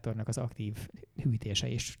akkumulátornak az aktív hűtése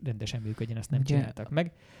is rendesen működjön, azt nem Ugye? csináltak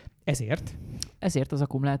meg. Ezért az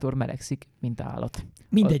akkumulátor melegszik, mint állat.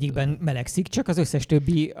 mindegyikben melegszik, csak az összes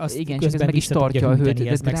többi azt Igen, csak ez közben meg is vissza tudja tartja a hőt, hűteni,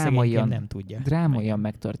 de ez meg szegényként drámaian- nem tudja. Drámaian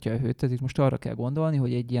megtartja a hőt, tehát itt most arra kell gondolni,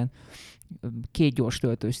 hogy egy ilyen 2 gyors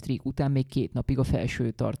töltős streak után még 2 napig a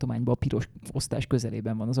felső tartományban, a piros osztás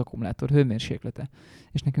közelében van az akkumulátor hőmérséklete.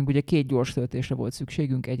 És nekünk ugye 2 gyors töltésre volt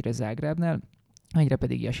szükségünk, egyre Zágrábnál, egyre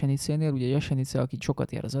pedig Jesenicénél. Ugye Jesenice, aki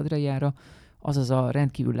sokat jár az Adriára, az a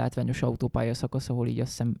rendkívül látványos autópálya szakasz, ahol így azt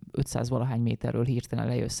hiszem 500 valahány méterről hirtelen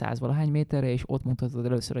lejössz 100 valahány méterre, és ott mondhatod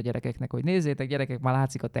először a gyerekeknek, hogy nézzétek gyerekek, már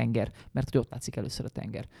látszik a tenger, mert hogy ott látszik először a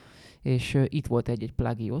tenger. És itt volt egy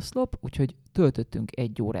plug-i oszlop, úgyhogy töltöttünk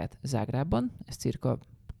 1 órát Zágrábban, ez cirka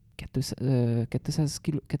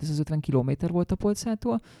 250 kilométer volt a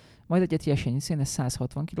Polcától, majd egyet Jesenicén, ez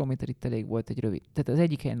 160 kilométer, itt elég volt egy rövid. Tehát az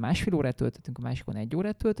egyik helyen 1,5 órát töltöttünk, a másikon 1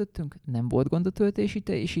 órát töltöttünk, nem volt gond a töltési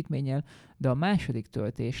teljesítménnyel, de a második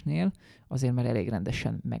töltésnél azért már elég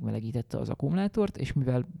rendesen megmelegítette az akkumulátort, és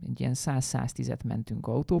mivel egy ilyen 100-110-et mentünk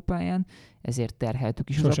autópályán, ezért terheltük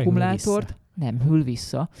is az Sose hűl akkumulátort. vissza. Nem hűl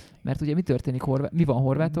vissza, mert ugye mi történik, mi van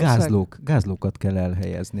Horvátország? Gázlókat kell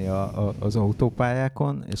elhelyezni az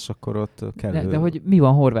autópályákon, és akkor ott kell... De hogy mi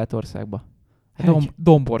van Horvátországban?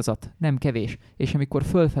 Domborzat, nem kevés. És amikor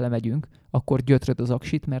fölfele megyünk, akkor gyötröd az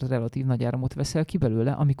aksit, mert relatív nagy áramot veszel ki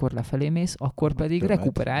belőle, amikor lefelé mész, akkor pedig többet,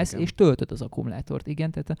 rekuperálsz, igen. és töltöd az akkumulátort.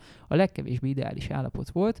 Igen, tehát a legkevésbé ideális állapot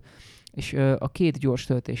volt, és a 2 gyors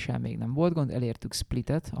töltéssel még nem volt gond, elértük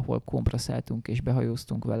Splitet, ahol kompresszáltunk és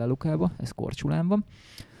behajóztunk Velelukába, ez Korcsulán van,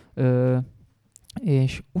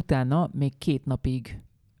 és utána még 2 napig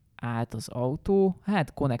állt az autó,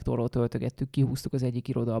 hát konnektorról töltögettük, kihúztuk az egyik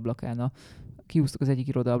iroda ablakán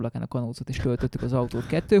a kanócot, és töltöttük az autót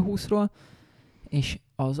 220-ról, és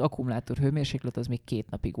az akkumulátor hőmérséklet az még 2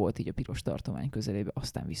 napig volt így a piros tartomány közelébe,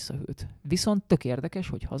 aztán visszahűlt. Viszont tök érdekes,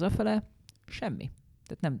 hogy hazafele semmi.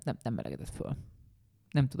 Tehát nem melegedett föl.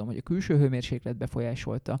 Nem tudom, hogy a külső hőmérséklet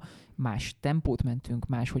befolyásolta, más tempót mentünk,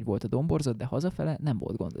 máshogy volt a domborzat, de hazafele nem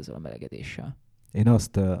volt gond ezzel a melegedéssel. Én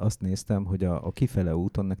azt néztem, hogy a kifele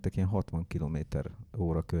úton nektek ilyen 60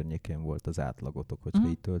 km/h környékén volt az átlagotok, hogyha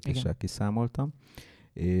így töltéssel igen. kiszámoltam.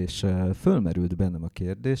 És fölmerült bennem a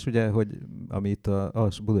kérdés, ugye, hogy amit a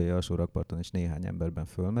budai alsó rakparton is néhány emberben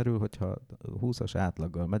fölmerül, hogyha 20-as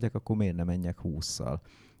átlaggal megyek, akkor miért nem menjek 20-szal?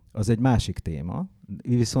 Az egy másik téma,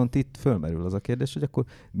 viszont itt fölmerül az a kérdés, hogy akkor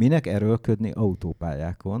minek erőlködni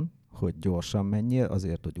autópályákon, hogy gyorsan menjél,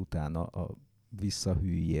 azért, hogy utána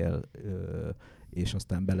visszahűljél, és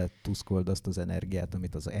aztán beletuszkold azt az energiát,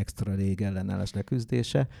 amit az extra légellenállás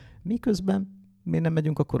leküzdése, miközben miért nem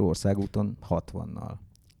megyünk akkor országúton 60-nal?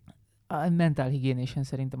 A mentálhigiénésen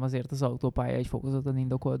szerintem azért az autópálya egy fokozottan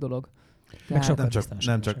indokolt dolog. Meg sokkal Nem csak,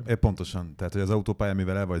 biztonságosabb. pontosan. Tehát, hogy az autópálya,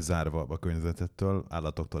 mivel el vagy zárva a környezetettől,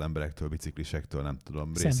 állatoktól, emberektől, biciklisektől, nem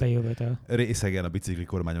tudom, Szembejövőtől. részegen a bicikli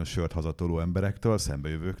kormányon sört hazatoló emberektől,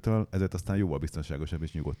 szembejövőktől, ezért aztán jóval biztonságosabb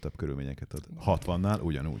és nyugodtabb körülményeket ad. 60-nál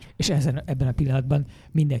ugyanúgy. És ebben a pillanatban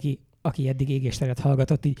mindenki, aki eddig égésteret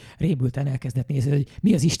hallgatott, így rémülten elkezdett nézni, hogy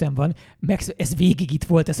mi az Isten van, ez végig itt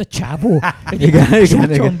volt, ez a csávó. Igen.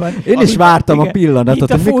 Én is vártam a pillanatot,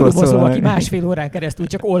 itt a hogy mikor fórumozó, szól. aki 1,5 órán keresztül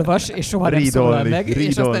csak olvas, és soha nem szólal Read meg, only,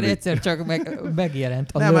 és read aztán only. egyszer csak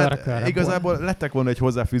megjelent a Nem, lurker. igazából lettek volna egy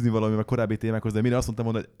hozzáfűzni valami a korábbi témákhoz, de mire azt mondtam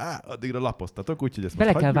volna, hogy addigra lapoztatok, úgyhogy ezt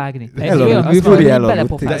Bele most kell hagyjuk. vágni. Elaludt, Ez olyan, Gyuri hogy elaludt.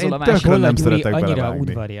 belepofázol De a én másik. tökre nem Gyuri szeretek annyira belevágni.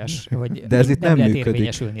 udvarias, hogy De ez itt nem lehet működik.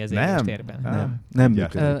 érvényesülni az Nem. égéstérben. Nem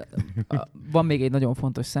Egyáltalán. működik. Van még egy nagyon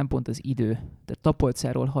fontos szempont, az idő. Tehát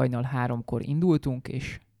Tapolcáról hajnal 3-kor indultunk,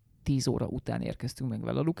 és 10 óra után érkeztünk meg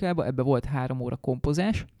Velelukába. Ebbe volt 3 óra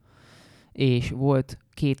kompozás, és volt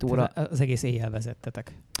 2 óra... Az egész éjjel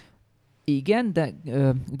vezettetek. Igen, de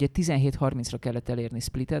ugye 17:30-ra kellett elérni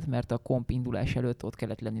Splitet, mert a komp indulás előtt ott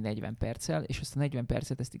kellett lenni 40 perccel, és azt a 40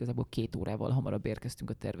 percet ezt igazából 2 órával hamarabb érkeztünk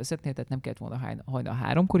a tervezetnél, tehát nem kellett volna hajnal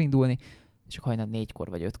 3-kor indulni, csak hajnal 4-kor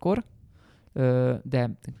vagy 5-kor.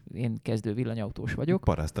 De én kezdő villanyautós vagyok.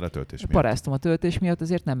 Paráztál a töltés miatt. Paráztam a töltés miatt,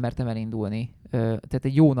 azért nem mertem elindulni. Tehát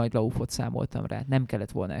egy jó nagy laufot számoltam rá, nem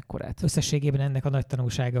kellett volna ekkorát. Összességében ennek a nagy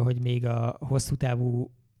tanulsága, hogy még a hosszú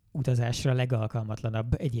távú utazásra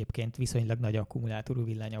legalkalmatlanabb egyébként viszonylag nagy akkumulátorú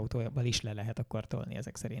villanyautóval is le lehet akkor tolni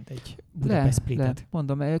ezek szerint egy Budapest Splitet.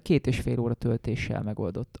 Mondom, 2,5 óra töltéssel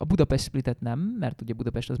megoldott. A Budapest Splitet nem, mert ugye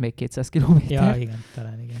Budapest az még 200 kilométer. Ja, igen,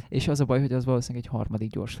 talán igen. És az a baj, hogy az valószínűleg egy harmadik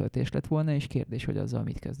gyors töltés lett volna, és kérdés, hogy azzal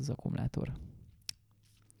mit kezd az akkumulátor.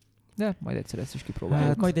 De majd egyszer ezt is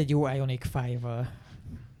kipróbáljuk. Majd egy jó Ioniq 5-val,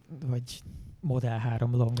 vagy Model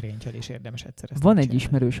 3 long range-el is érdemes egyszer ezt Van egy megcsinálni.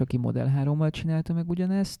 ismerős, aki Model 3-mal csinálta meg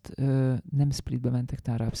ugyanezt, nem Splitbe mentek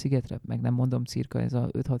Tárab szigetre, meg nem mondom, cirka ez a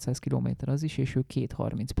 5-600 kilométer az is, és ő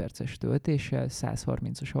 2-30 perces töltéssel,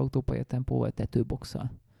 130-as autópalyatempóval,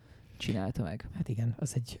 tetőboxal csinálta meg. Hát igen,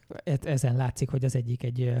 ezen látszik, hogy az egyik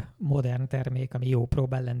egy modern termék, ami jó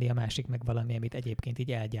próbál lenni, a másik meg valami, amit egyébként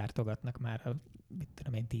így elgyártogatnak már,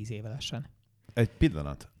 10 éve lassan. Egy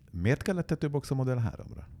pillanat. Miért kellett tetőbox a Model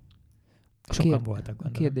 3-ra? Sokan voltak, A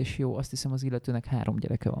gondolom. kérdés jó, azt hiszem az illetőnek 3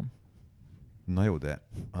 gyereke van. Na jó, de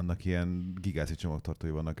annak ilyen gigászi csomagtartói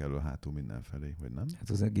vannak elől-hátul mindenfelé, vagy nem? Hát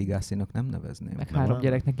az a gigászinak nem nevezném. Meg Nem 3 olyan?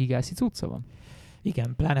 gyereknek gigászi cucca van.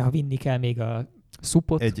 Igen, pláne ha vinni kell még a...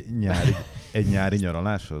 Szupot. Egy nyári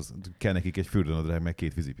nyaraláshoz kell nekik egy fürdőnadrág, meg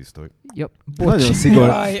 2 vízipisztoly. Ja, Nagyon szigor.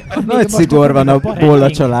 Jaj, még Nagy most szigor ott van a barátaink.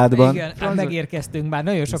 Bolla családban. Igen, hát megérkeztünk már,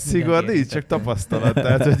 nagyon sok Szigor mindent nincs, csak érintettem. tapasztalat.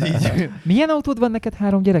 Tehát, hogy így... Milyen autód van neked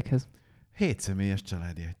 3 gyerekhez? 7 személyes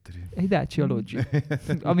családi egyszerű. Egy Dacia Logi,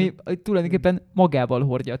 ami tulajdonképpen magával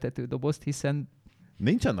hordja a tetődobozt, hiszen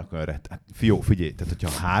Nincs annak olyan hát, figyelj, tehát hogyha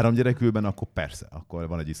 3 gyerek ül benne, akkor persze, akkor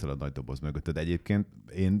van egy iszonyat nagy doboz mögötted. Egyébként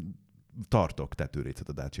én tartok tetőrécet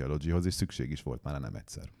a Dacia Logihoz, és szükség is volt már nem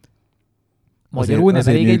egyszer. magyarul nem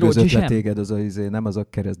elég egy Logi nyűgözött le sem. téged az nem az a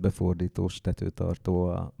keresztbefordítós tetőtartó,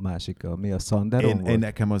 a másik, mi a Sanderon Én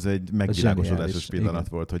nekem az egy megvilágosodásos zseniális, pillanat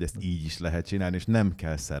igen. volt, hogy ezt így is lehet csinálni, és nem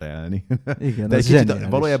kell szerelni. Igen, De az egy kicsit, zseniális.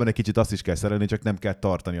 valójában egy kicsit azt is kell szerelni, csak nem kell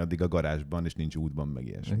tartani addig a garázsban, és nincs útban, meg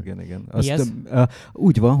ilyesmi. Igen. ez?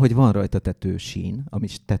 Úgy van, hogy van rajta tetősín, ami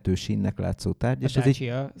tetősínnek látszó tárgy, és A ez egy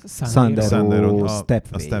Dacia Sandero Sanderon, a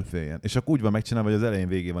Stepway. Stepway-en. És akkor úgy van megcsinálva, hogy az elején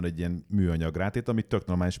végén van egy ilyen műanyag rátét, amit tök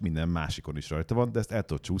normális minden másikon is rajta van, de ezt el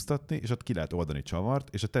tudod csúsztatni, és ott ki lehet oldani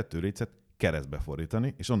csavart, és a tetőlécet keresztbe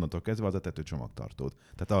fordítani, és onnantól kezdve az a tetőcsomagtartód.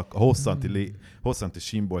 Tehát a hosszanti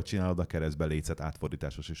sínból csinálod a keresztbe lécet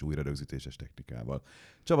átfordításos és újra rögzítéses technikával.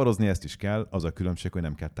 Csavarozni ezt is kell, az a különbség, hogy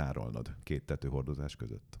nem kell tárolnod 2 tetőhordozás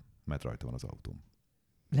között, mert rajta van az autóm.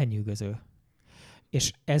 lenyűgöző.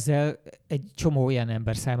 És ezzel egy csomó olyan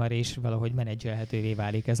ember számára is valahogy menedzselhetővé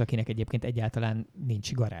válik ez, akinek egyébként egyáltalán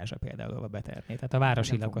nincs garázsa például, ahol betehetné. Tehát a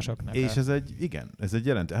városi lakosoknak. És ez egy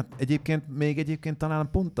jelent. Hát egyébként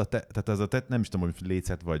talán pont tehát ez a nem is tudom, hogy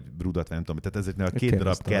lécet vagy brudat, vagy nem tudom, tehát ezeknél a 2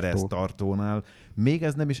 darab kereszttartónál még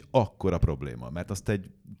ez nem is akkora probléma, mert azt egy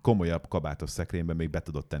komolyabb kabátos szekrényben még be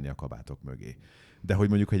tudod tenni a kabátok mögé. De hogy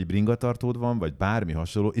mondjuk, hogy egy bringatartód van, vagy bármi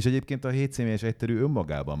hasonló, és egyébként a 7 személyes egyterű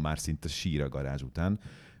önmagában már szinte sír a garázs után,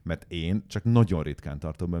 mert én csak nagyon ritkán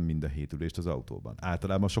tartom be mind a 7 ülést az autóban.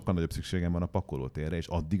 Általában sokkal nagyobb szükségem van a pakolótérre, és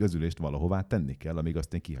addig az ülést valahová tenni kell, amíg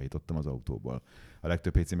azt én kihajtottam az autóból. A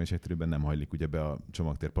legtöbb 7 személyes egyterűben nem hajlik ugye be a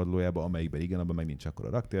csomagtér padlójába, amelyikben igen, abban meg nincs akkora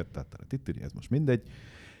raktér, tehát ez most mindegy.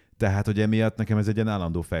 Tehát, hogy emiatt nekem ez egy ilyen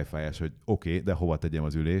állandó fejfájás, hogy oké, de hova tegyem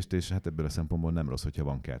az ülést, és hát ebből a szempontból nem rossz, hogyha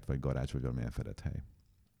van kert, vagy garázs, vagy valamilyen fedett hely.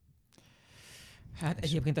 Hát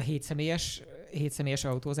egyébként a 7 személyes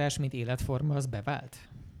autózás, mint életforma, az bevált?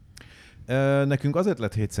 Nekünk azért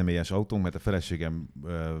lett 7 személyes autónk, mert a feleségem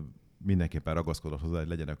mindenképpen ragaszkodott hozzá, hogy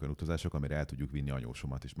legyenek olyan utazások, amire el tudjuk vinni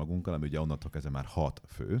anyósomat is magunkkal, ami ugye onnantól kezdve már 6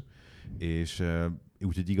 fő, és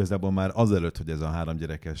úgyhogy igazából már azelőtt, hogy ez a 3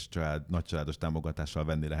 gyerekes nagycsaládos támogatással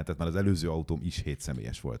venni lehetett, már az előző autóm is 7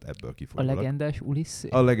 személyes volt ebből A kifolyólag. legendás Ulissi.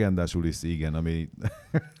 A legendás Ulissi, igen, ami...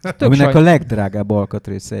 Aminek a legdrágább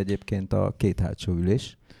alkatrésze egyébként a 2 hátsó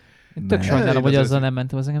ülés. Tök sajnálom, Én hogy azért- azzal nem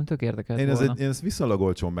mentem, az engem tök érdekelt volna. Én ezt viszonylag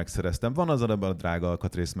olcsón megszereztem. Van az a drága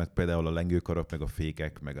alkatrész, mert például a lengőkarok, meg a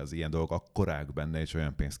fékek, meg az ilyen dolgok akkorák benne, és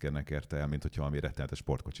olyan pénzt kérnek érte el, mint hogyha valami rettenetes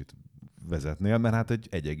sportkocsit vezetnél, mert hát egy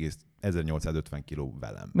 1,1850 kiló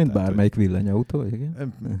velem. Mint Tehát, bármelyik villanyautó,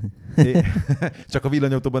 igen. hogy- Csak a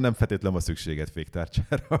villanyautóban nem feltétlenül van szükséged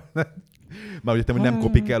féktárcsára. Már úgy értem, hogy nem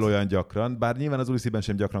kopik el olyan gyakran, bár nyilván az Ulissi-ben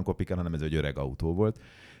sem gyakran kopik el, hanem ez egy öreg autó volt.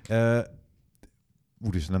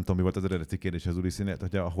 Úristen, nem tudom, mi volt az eredeti kérdés az Ulissi-nél,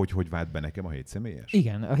 hogy vált be nekem a 7 személyes?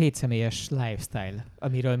 Igen, a 7 személyes lifestyle,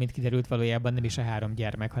 amiről, mint kiderült, valójában nem is a 3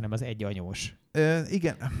 gyermek, hanem az 1 anyós.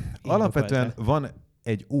 Igen, alapvetően van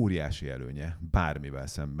egy óriási előnye bármivel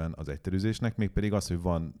szemben az egyterűzésnek, mégpedig az, hogy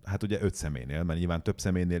van, hát ugye 5 személynél, mert nyilván több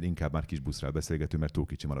személynél inkább már kis buszral beszélgetünk, mert túl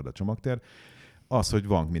kicsi marad a csomagtér, az, hogy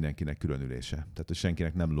van mindenkinek külön ülése. Tehát, hogy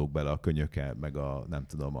senkinek nem lóg bele a könyöke, meg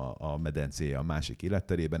a medencéje a másik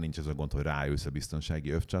életterében, nincs az a gond, hogy ráülsz a biztonsági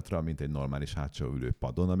övcsatra, mint egy normális hátsó ülő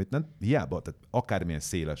padon, amit nem, hiába, tehát akármilyen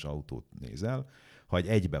széles autót nézel, ha egy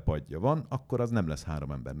egybepadja van, akkor az nem lesz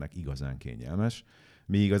 3 embernek igazán kényelmes,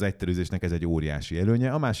 míg az egyterűzésnek ez egy óriási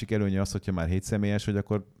előnye. A másik előnye az, hogyha már 7 személyes, hogy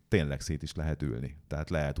akkor tényleg szét is lehet ülni. Tehát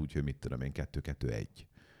lehet úgy, hogy mit tudom én, 2-2-1.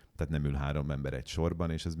 Tehát nem ül 3 ember egy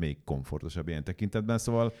sorban, és ez még komfortosabb ilyen tekintetben.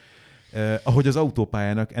 Szóval Ahogy az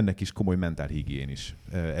autópályának, ennek is komoly mentálhigiénis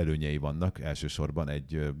előnyei vannak, elsősorban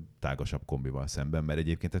egy tágasabb kombival szemben, mert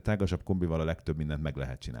egyébként egy tágasabb kombival a legtöbb mindent meg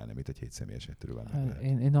lehet csinálni, mint egy 7 személyes egyszerűen.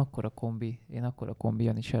 Én akkora kombi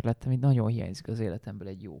Janisser lettem, hogy nagyon hiányzik az életemből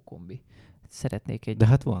egy jó kombi. Szeretnék egy... De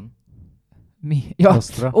hát van. Mi? Ja,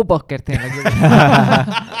 Bakker tényleg.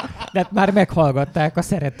 De hát már meghallgatták a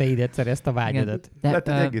szeretteidet, ezt a vágyadat. Lehet,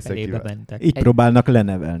 hogy egészen mentek. Így próbálnak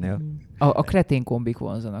lenevelni. A kretén kombik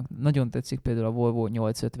vonzanak. Nagyon tetszik például a Volvo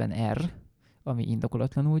 850R, ami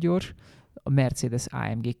indokolatlanul gyors. A Mercedes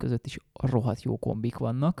AMG között is rohadt jó kombik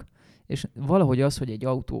vannak. És valahogy az, hogy egy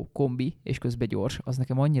autó kombi és közben gyors, az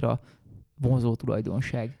nekem annyira vonzó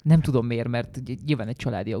tulajdonság. Nem tudom miért, mert nyilván egy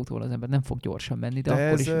családi autóval az ember nem fog gyorsan menni, de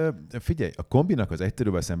akkor is... Figyelj, a kombinak az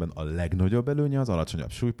egyterűvel szemben a legnagyobb előnye az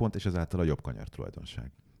alacsonyabb súlypont, és ezáltal a jobb kanyar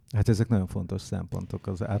tulajdonság. Hát ezek nagyon fontos szempontok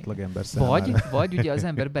az átlagember számára. Vagy ugye az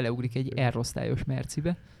ember beleugrik egy R-osztályos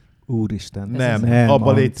Mercibe. Úristen. Nem,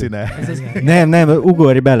 abba légy színe. Nem,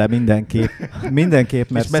 ugorj bele mindenképp,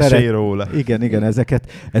 mert és mesélj róla. Igen,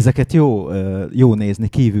 ezeket jó nézni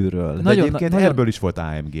kívülről. De egyébként ebből is volt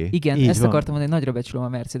AMG. Igen, így ezt van. Akartam mondani, hogy nagyra becsülöm a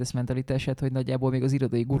Mercedes mentalitását, hogy nagyjából még az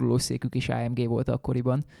irodai gurulószékük is AMG volt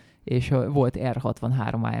akkoriban, és volt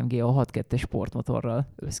R63 AMG a 6.2-es sportmotorral,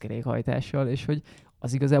 összkerékhajtással, és hogy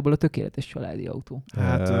az igazából a tökéletes családi autó.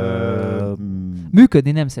 Hát,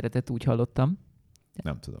 működni nem szeretett, úgy hallottam.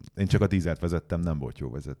 Nem tudom. Én csak a dízelt vezettem, nem volt jó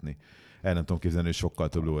vezetni. El nem tudom képzelni, hogy sokkal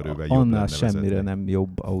több lóerővel jobb annál semmire vezetni. Nem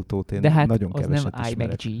jobb autót. Én de hát nagyon az keveset nem I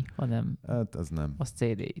meg G, hanem hát az nem. Az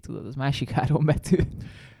CDI, tudod, az másik 3 betű.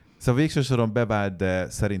 Szóval végső soron bevált, de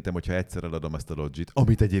szerintem, hogyha egyszer eladom ezt a Logit,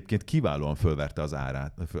 amit egyébként kiválóan fölverte az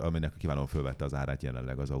árát, aminek kiválóan fölverte az árát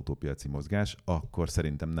jelenleg az autópiaci mozgás, akkor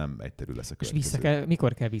szerintem nem egyszerű lesz a következő. És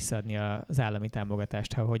mikor kell visszaadni az állami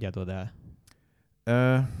támogatást, ha hogy adod el?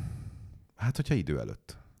 Hát, hogyha idő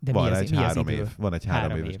előtt. De van egy 3 év. Van egy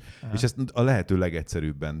 3 év. Aha. És ezt a lehető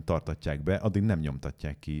legegyszerűbben tartatják be, addig nem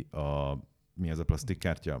nyomtatják ki mi az a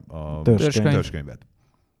plastikkártya? A törzskönyvet.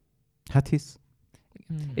 Hát hisz.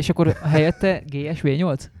 És akkor helyette GS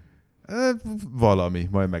V8? Valami,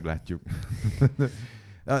 majd meglátjuk.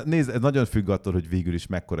 Nézd, ez nagyon függ attól, hogy végül is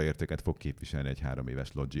mekkora értéket fog képviselni egy 3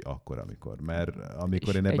 éves Logi akkor, mert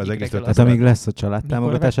amikor én ebben az egész... Hát amíg lesz a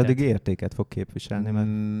családtámogatás, addig értéket fog képviselni.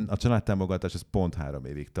 Mert... A családtámogatás az pont 3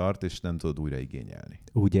 évig tart, és nem tudod újra igényelni.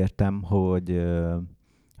 Úgy értem,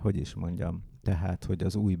 hogy is mondjam, tehát, hogy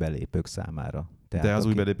az új belépők számára. Tehát de az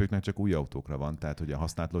új belépőknek csak új autókra van, tehát hogy a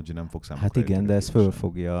használt Logi nem fog számukra. Hát igen, de ez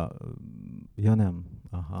fölfogja... Ja nem.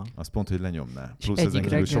 Aha. Az pont, hogy lenyomná. Plusz ezen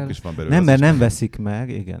kívül sok is van belőle. Nem, mert nem veszik meg,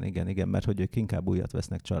 igen, mert hogy ők inkább újat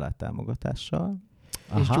vesznek családtámogatással.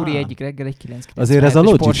 És Gyuri egyik reggel egy 9-9 azért ez a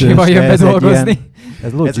Logi jön bedolgozni.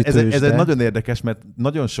 Ez nagyon érdekes, mert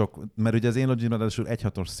nagyon sok, mert ugye az én Login ráadásul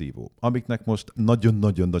 1.6-os szívó, amiknek most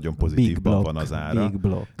nagyon-nagyon-nagyon pozitívban van az ára. Big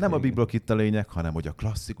Block. Nem a Big Block itt a lényeg, hanem hogy a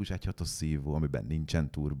klasszikus 1.6-os szívó, amiben nincsen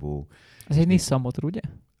turbó. Ez egy Nissan motor, ugye?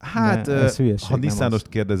 Hát, ha Nissanost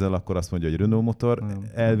kérdezel, akkor azt mondja, hogy Renault motor.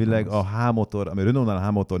 Elvileg a H motor, ami Renault-nál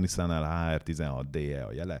H motor, Nissannál HR16DE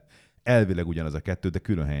a jele. Elvileg ugyanaz a kettő, de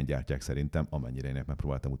külön helyen gyártják szerintem, amennyire én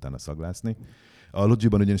megpróbáltam utána szaglászni. A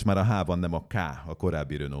Logiban ugyanis már a H van, nem a K, a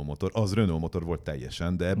korábbi Renault motor. Az Renault motor volt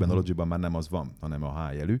teljesen, de ebben a Logiban már nem az van, hanem a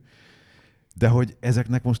H jelű. De hogy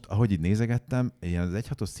ezeknek most, ahogy így nézegettem, ilyen az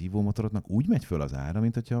 1.6-os szívómotoroknak úgy megy föl az ára,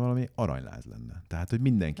 mint hogyha valami aranyláz lenne. Tehát, hogy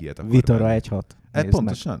mindenki ilyet akar. Vitara 1.6.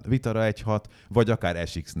 Pontosan, meg. Vitara 1.6, vagy akár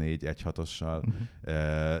SX4 1.6-ossal.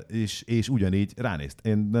 És ugyanígy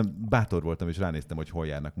ránéztem. Én bátor voltam, és ránéztem, hogy hol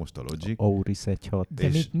járnak most a Logic. Auris 1.6. De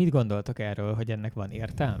mit gondoltok erről, hogy ennek van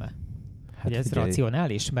értelme? Hát hogy ez figyelj.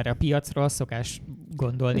 racionális? Mert a piacról szokás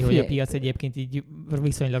gondolni, hogy a piac egyébként így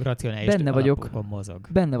viszonylag racionális alapokon mozog.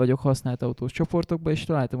 Benne vagyok használt autós csoportokban, és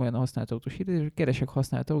találtam olyan használt autós hírt, hogy keresek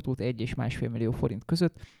használt autót 1 és 1,5 millió forint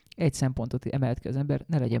között. Egy szempontot emelt ki az ember,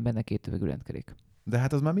 ne legyen benne 2 üvegű rendkerék. De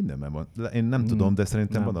hát az már mindenben van. Én nem tudom, de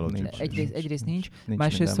szerintem van a Logic. Egyrészt nincs.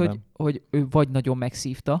 Másrészt, hogy ő vagy nagyon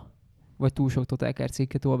megszívta, vagy túl sok Totalcar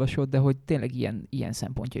cikket olvasott, de hogy tényleg ilyen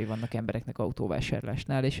szempontjai vannak embereknek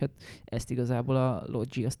autóvásárlásnál, és hát ezt igazából a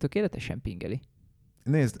Logi az tökéletesen pingeli.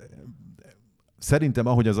 Nézd, szerintem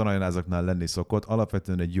ahogy az aranylázaknál lenni szokott,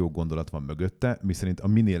 alapvetően egy jó gondolat van mögötte, miszerint a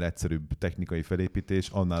minél egyszerűbb technikai felépítés,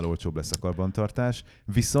 annál olcsóbb lesz a karbantartás,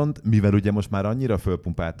 viszont mivel ugye most már annyira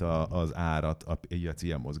fölpumpálta az árat a piac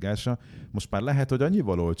ilyen mozgása, most már lehet, hogy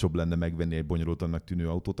annyival olcsóbb lenne megvenni egy bonyolultabbnak tűnő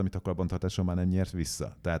autót, amit a karbantartáson már nem nyert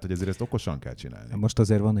vissza. Tehát, hogy ezért ezt okosan kell csinálni. Most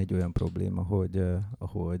azért van egy olyan probléma,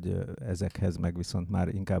 hogy ezekhez meg viszont már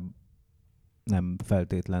inkább nem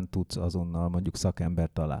feltétlen tudsz azonnal mondjuk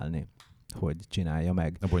szakembert találni. hogy csinálja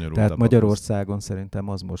meg. Tehát Magyarországon szerintem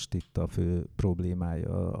az most itt a fő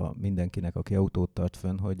problémája mindenkinek, aki autót tart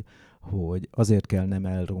fönn, hogy azért kell nem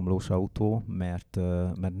elromlós autó, mert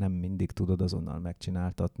nem mindig tudod azonnal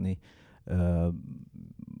megcsináltatni,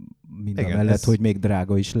 mindamellett, hogy még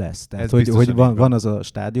drága is lesz. Tehát, hogy van az a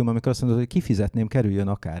stádium, amikor azt mondod, hogy kifizetném, kerüljön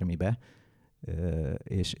akármibe.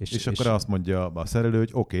 És akkor azt mondja a szerelő, hogy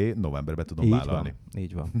oké, novemberben tudom vállalni.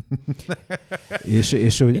 Így van.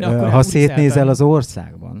 és ha szétnézel az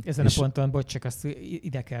országban. Ezen a ponton, bocs, csak azt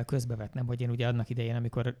ide kell közbevetnem, hogy én ugye annak idején,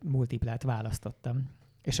 amikor multiplát választottam,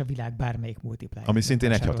 és a világ bármelyik multiplája. Ami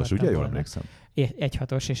szintén 1.6-os, ugye? Jól emlékszem.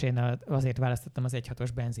 1.6-os, és én azért választottam az 1.6-os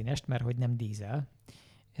benzinest, mert hogy nem dízel.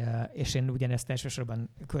 És én ugyanezt elsősorban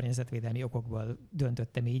környezetvédelmi okokból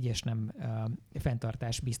döntöttem így, és nem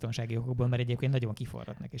fenntartás biztonsági okokból, mert egyébként nagyon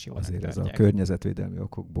kiforratnak és jól azért ez a környezetvédelmi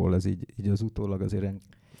okokból, ez így az utólag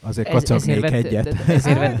azért kacagnék egyet.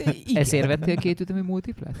 Ezért vettél kétütemű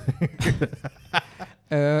multiplát?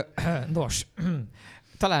 Nos,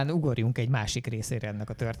 talán ugorjunk egy másik részére ennek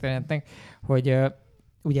a történetnek, hogy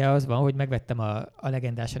ugye az van, hogy megvettem a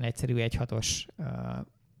legendásan egyszerű 1.6-os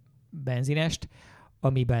benzinest,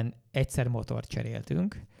 amiben egyszer motort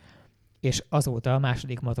cseréltünk, és azóta a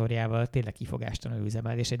második motorjával tényleg kifogástalanul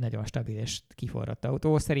üzemel, és egy nagyon stabil és kiforrott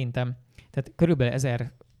autó. Szerintem, tehát körülbelül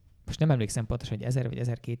 1000, most nem emlékszem pontosan, hogy 1000 vagy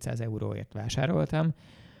 1200 euróért vásároltam.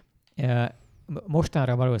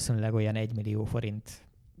 Mostanra valószínűleg olyan 1 millió forint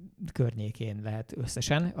környékén lehet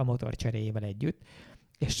összesen a motor cseréjével együtt,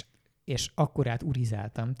 és akkorát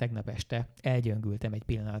urizáltam tegnap este, elgyöngültem egy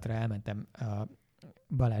pillanatra, elmentem a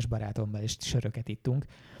Balázs barátommal, és söröket ittunk,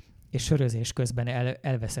 és sörözés közben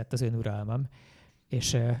elveszett az önuralmam,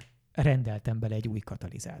 és rendeltem bele egy új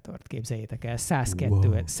katalizátort, képzeljétek el.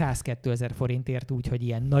 102 000 forintért úgy, hogy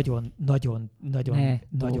ilyen nagyon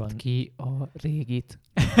dobd ki a régit.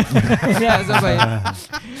 Az a baj.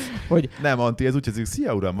 Hogy... Nem, Antti, ez úgy hívjuk,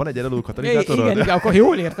 szia uram, van egy eladó katalizátorod? Igen, akkor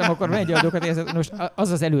jól értem, akkor van egy eladó katalizátor. Most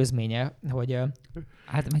az előzménye, hogy...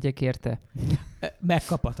 Hát megyek érte.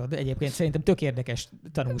 Megkaphatod. Egyébként szerintem tök érdekes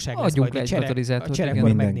tanulság lesz. Adjunk egy katalizátort. A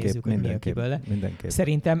cserekor megnézzük, hogy mi a kiből.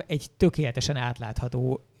 Szerintem egy tökéletesen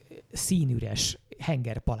átlátható, színüres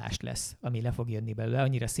hengerpalást lesz, ami le fog jönni belőle.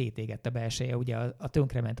 Annyira szétégett a belseje. Ugye a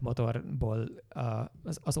tönkrement motorból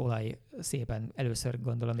az olaj szépen először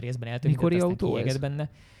gondolom részben eltűnt. Mikori autó ez? Benne.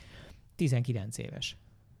 19 éves.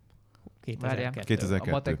 2002. A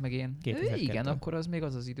matek meg én. 2002. Igen, akkor az még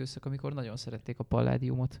az időszak, amikor nagyon szerették a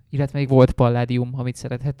palládiumot. Illetve még volt palládium, amit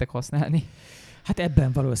szerethettek használni. Hát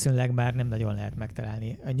ebben valószínűleg már nem nagyon lehet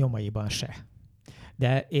megtalálni, a nyomaiban se.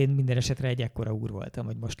 De én minden esetre egy ekkora úr voltam,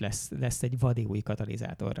 hogy most lesz egy vadi új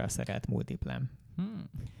katalizátorral szerelt multiplám.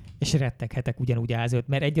 És retteghetek ugyanúgy A5,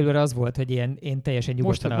 mert egyelőre az volt, hogy én teljesen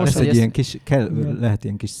nyugodtan... Most ilyen kis, lehet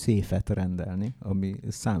ilyen kis széfet rendelni, ami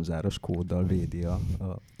számzáros kóddal védi a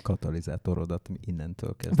katalizátorodat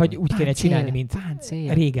innentől kezdve. Vagy úgy kéne csinálni, mint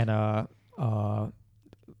régen a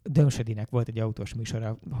Dömsödinek volt egy autós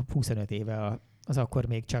műsora 25 éve az akkor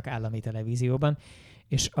még csak állami televízióban,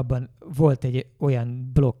 és abban volt egy olyan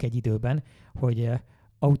blokk egy időben, hogy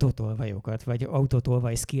autótolvajokat, vagy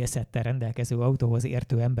autótolvaj skillsettel rendelkező autóhoz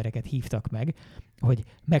értő embereket hívtak meg, hogy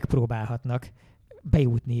megpróbálhatnak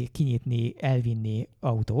bejutni, kinyitni, elvinni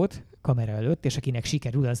autót kamera előtt, és akinek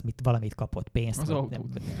sikerül, az valamit kapott, pénzt.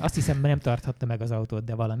 Azt hiszem, nem tarthatta meg az autót,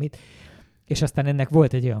 de valamit. És aztán ennek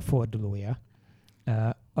volt egy olyan fordulója,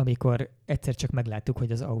 amikor egyszer csak megláttuk,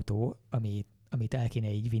 hogy az autó, amit el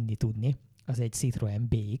kéne így vinni tudni, az egy Citroën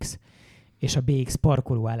BX, és a BX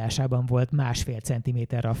parkolóállásában volt 1,5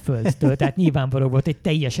 centiméterre a földtől, tehát nyilvánvaló volt, hogy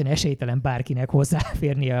teljesen esélytelen bárkinek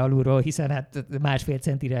hozzáférnie alulról, hiszen hát 1,5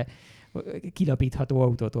 centire kilapítható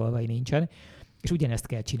autótolvaj nincsen. És ugyanezt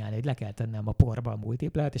kell csinálni, hogy le kell tennem a porba a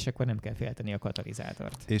multiplát, és akkor nem kell félteni a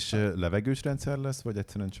katalizátort. És levegős rendszer lesz, vagy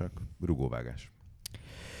egyszerűen csak rugóvágás?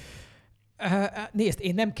 Nézd,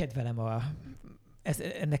 én nem kedvelem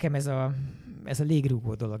nekem ez a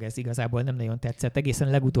légrúgó dolog, ez igazából nem nagyon tetszett. Egészen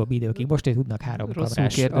legutóbbi időkig. Most tudnak 3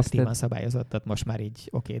 kamerás aktívan szabályozottat, most már így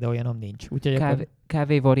oké, de olyanom nincs. Úgyhogy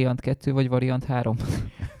kávé variant 2 vagy variant 3?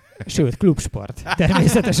 Sőt, klubsport.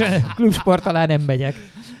 Természetesen klubsport alá nem megyek.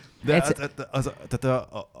 De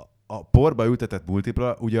a porba ültetett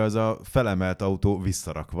multipla, ugye az a felemelt autó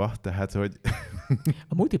visszarakva, tehát hogy...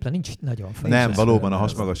 A multipla nincs nagyon fel. Nem, valóban a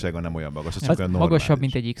hasmagassága nem olyan magas, az csak olyan normális. Magasabb,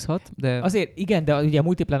 mint egy X6, de... Azért, igen, de ugye a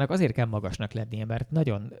multiplának azért kell magasnak lennie, mert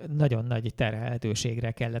nagyon, nagyon nagy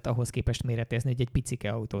terhelhetőségre kellett ahhoz képest méretezni, hogy egy picike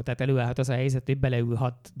autó. Tehát előállhat az a helyzet, hogy beleül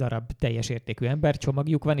 6 darab teljes értékű ember,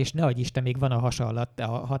 csomagjuk van, és ne adj Isten, még van a hasa alatt a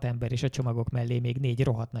 6 ember és a csomagok mellé még 4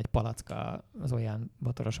 rohadt nagy palacka az olyan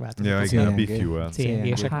motoros változat. Ja, igen, a Big Fuel.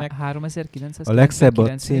 CNG-seknek. 3999 A legszebb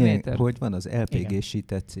a mm. hogy van az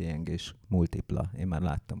LPG-sített CNG-s multipla. Én már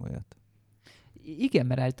láttam olyat. Igen,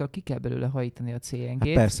 mert által ki kell belőle hajítani a CNG-t.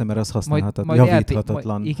 Hát persze, mert az használhatatlan,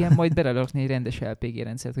 javíthatatlan. Igen, majd belerakni egy rendes LPG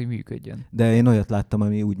rendszert, hogy működjön. De én olyat láttam,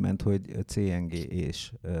 ami úgy ment, hogy CNG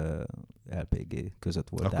és LPG között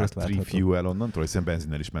volt akkor átváltható. Akkor ez Tri-Fuel onnantól, hiszen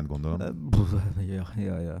benzinnel is ment, gondolom.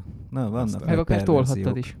 Ja. Na, vannak meg akár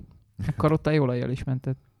tolhattad is. Karottály olajjal is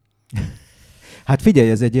mented. Hát figyelj,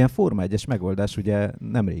 ez egy ilyen Forma 1-es megoldás, ugye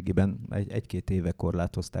nemrégiben, egy-két éve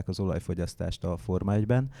korlátozták az olajfogyasztást a Forma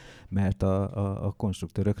 1-ben, mert a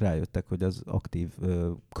konstruktőrök rájöttek, hogy az aktív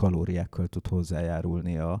kalóriákkal tud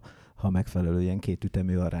hozzájárulni, ha megfelelő ilyen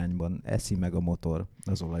kétütemű arányban eszi meg a motor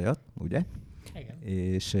az olajat, ugye? Igen.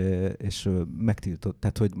 És megtiltott,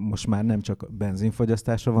 tehát hogy most már nem csak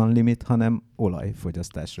benzinfogyasztásra van limit, hanem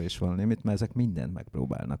olajfogyasztásra is van limit, mert ezek mindent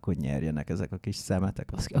megpróbálnak, hogy nyerjenek ezek a kis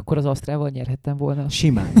szemetek. Akkor az Astrával nyerhettem volna?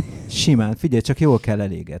 Simán. Figyelj, csak jól kell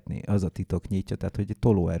elégetni, az a titok nyitja, tehát hogy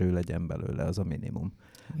tolóerő legyen belőle, az a minimum.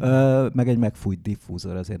 Meg egy megfújt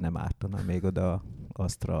diffúzor azért nem ártana még oda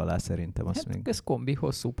Astra alá szerintem. Azt Hát még... ez kombi,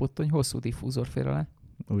 hosszú pottony, hosszú diffúzor fér alá.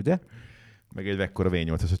 Ugye? Meg egy ekkora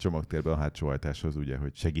V8-as a csomagtérben a hátsó hajtáshoz, ugye,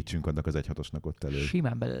 hogy segítsünk annak az 1.6-osnak ott elő.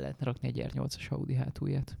 Simán bele lehetne rakni egy R8-as Audi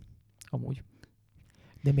hátulját. Amúgy.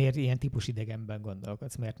 De miért ilyen típus idegenben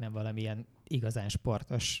gondolkodsz? Miért nem valamilyen igazán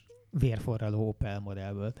sportos, vérforraló Opel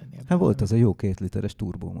modellből tennél? Hát volt az a jó 2 literes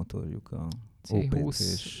turbomotorjuk, a C20,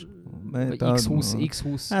 OPC-s. vagy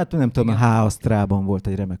X20. Hát nem tudom, igen. a H-Astrában volt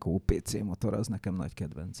egy remek OPC motor, az nekem nagy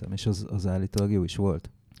kedvencem, és az állítólag jó is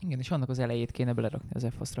volt. Igen, és annak az elejét kéne belerakni az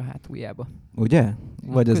F-Astra hátuljába. Ugye?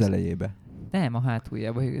 Vagy az elejébe? Nem, a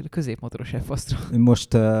hátuljába, középmotoros F-Astra.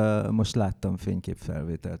 Most láttam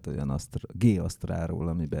fényképfelvételt olyan G-Astráról,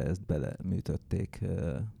 amiben ezt beleműtötték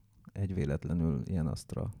egy véletlenül ilyen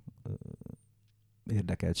Astra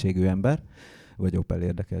érdekeltségű ember, vagy Opel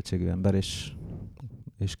érdekeltségű ember,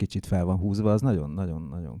 és kicsit fel van húzva, az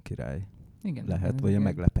nagyon-nagyon király. Igen, lehet, vagy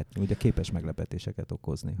meglepetni, ugye képes meglepetéseket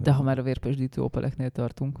okozni. De ha már a vérpesdítő Opeleknél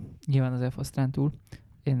tartunk, nyilván az F-Astrán túl,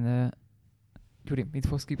 Gyuri, mit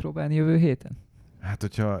fogsz kipróbálni jövő héten? Hát,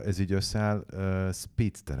 hogyha ez így összeáll,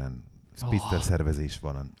 Speedster szervezés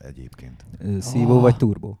van egyébként. Szívó vagy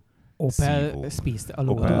turbo? Opel Speedster, a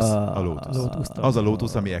Lotus. Az a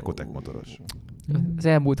Lotus, ami Ecotec motoros. Az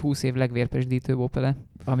elmúlt 20 év legvérpesdítőbb Opele,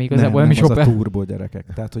 ami igazából nem is Opel. Opel. Az a turbo,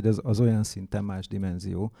 gyerekek. Tehát, hogy az olyan szinten más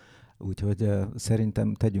dimenzió, úgyhogy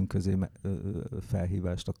szerintem tegyünk közé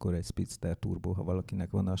felhívást akkor egy Speedster turbo, ha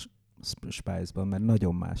valakinek van a Spice-ban, mert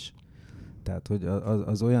nagyon más. Tehát, hogy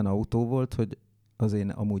az olyan autó volt, hogy az én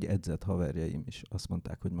amúgy edzett haverjaim is azt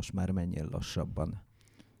mondták, hogy most már menjél lassabban.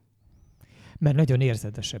 Mert nagyon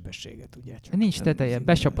érzed a sebességet, ugye? Csak nincs teteje,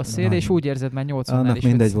 besap a szél, és úgy érzed már 80-nál annak is.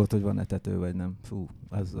 mindegy volt, hogy van-e tető, vagy nem. Fú,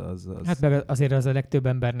 az. Hát meg azért az a legtöbb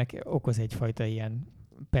embernek okoz egyfajta ilyen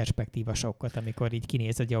perspektíva sokkot, amikor így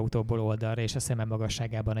kinéz egy autóból oldalra, és a szeme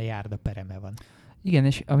magasságában a járda pereme van. Igen,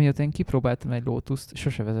 és amióta én kipróbáltam egy Lotus-t,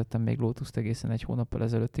 sose vezettem még Lotus-t egészen egy hónappal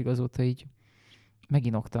ezelőttig, azóta így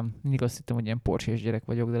meginoktam. Mindig azt hittem, hogy ilyen Porsche-s gyerek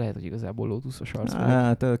vagyok, de lehet, hogy igazából Lotus-os arc vagyok.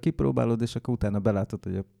 Hát kipróbálod, és akkor utána belátod,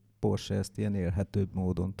 hogy a Porsche ezt ilyen élhetőbb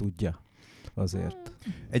módon tudja. Azért.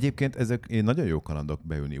 Egyébként ezek nagyon jó kalandok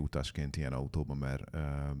beülni utasként ilyen autóba, mert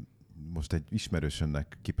most egy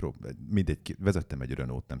ismerősömnek vezettem egy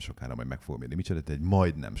Renault nem sokára, majd meg fogom érni. Micsoda, egy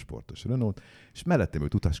majdnem sportos Renault, és mellettem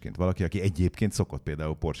ült utasként valaki, aki egyébként szokott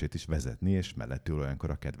például Porsche-t is vezetni, és mellettől olyankor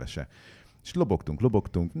a kedvese. És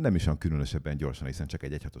lobogtunk, nem is olyan különösebben gyorsan, hiszen csak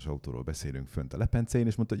egy 1.6-os autóról beszélünk fönt a Lepencén,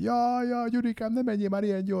 és mondta, ja, Gyurikám, ne menjél már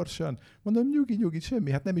ilyen gyorsan. Mondom, nyugi,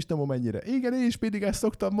 semmi, hát nem is tudom, mennyire. Igen, én is mindig ezt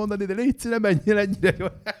szoktam mondani, de légy színe, menjél ennyire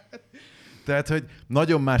jól. Tehát, hogy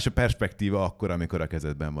nagyon más a perspektíva akkor, amikor a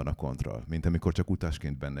kezedben van a kontroll, mint amikor csak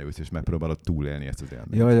utasként benne ülsz, és megpróbálod túlélni ezt az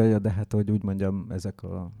élményt. Ja, de hát, hogy úgy mondjam, ezek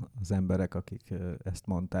az emberek, akik ezt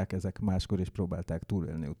mondták, ezek máskor is próbálták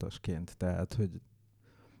túlélni utasként. Tehát, hogy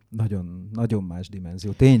nagyon, nagyon más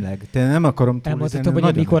dimenzió. Tényleg, nem akarom túlélni. Elmondhatom,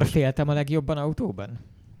 hogy mikor féltem a legjobban autóban?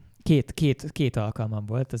 Két alkalmam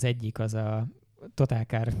volt. Az egyik az a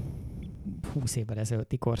Totalcar 20 évvel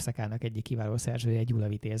ezelőtti korszakának egyik kiváló szerzője, Gyula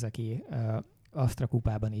Vitéz, aki Astra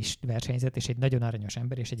kupában is versenyzett, és egy nagyon aranyos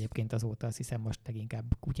ember, és egyébként azóta azt hiszem most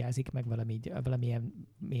leginkább kutyázik, meg valamilyen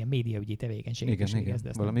médiaügyi tevékenységet. Igen,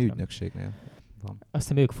 valami ügynökségnél van. Azt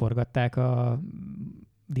hiszem ők forgatták a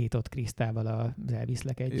Détot Krisztával az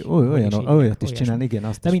Elviszlek egy... Olyat is csinál, igen,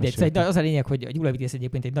 azt de is mindegy, de az a lényeg, hogy a Gyula Vitéz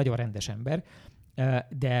egyébként egy nagyon rendes ember,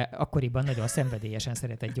 de akkoriban nagyon szenvedélyesen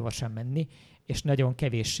szeretett gyorsan menni, és nagyon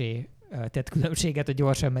kevéssé tett különbséget a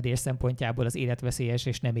gyorsanmenés szempontjából az életveszélyes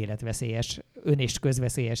és nem életveszélyes, ön és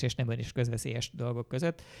közveszélyes és nem ön és közveszélyes dolgok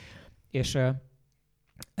között. És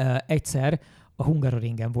egyszer a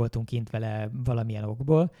Hungaroringen voltunk kint vele valamilyen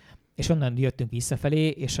okból, és onnan jöttünk visszafelé,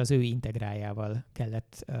 és az ő integrájával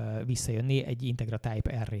kellett visszajönni. Egy Integra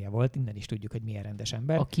Type R-je volt, innen is tudjuk, hogy milyen rendes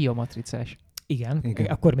ember. A Kia matricás. Igen,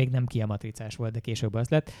 akkor még nem Kia matricás volt, de később az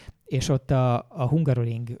lett. És ott a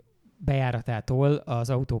Hungaroring bejáratától az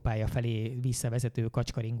autópálya felé visszavezető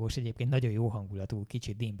kacskaringós, egyébként nagyon jó hangulatú,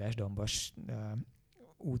 kicsit dimbes-dombos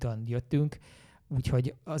úton jöttünk,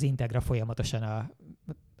 úgyhogy az Integra folyamatosan a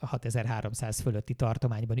 6300 fölötti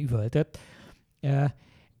tartományban üvöltött,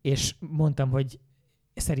 és mondtam, hogy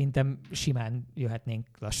szerintem simán jöhetnénk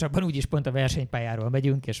lassabban, úgyis pont a versenypályáról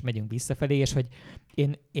megyünk, és megyünk visszafelé, és hogy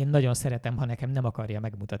én nagyon szeretem, ha nekem nem akarja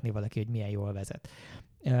megmutatni valaki, hogy milyen jól vezet.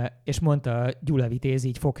 És mondta Gyula Vitéz,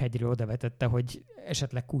 így Fokhegyről odavetette, hogy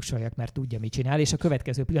esetleg kussoljak, mert tudja, mit csinál, és a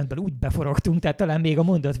következő pillanatban úgy beforogtunk, tehát talán még a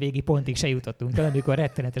mondat végi pontig se jutottunk, talán amikor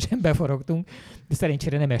rettenetesen beforogtunk, de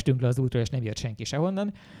szerencsére nem estünk le az útról, és nem jött senki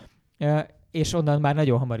sehonnan. És onnan már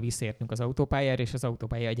nagyon hamar visszaértünk az autópályára, és az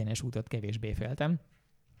autópálya egyenes útot kevésbé féltem.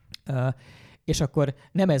 És akkor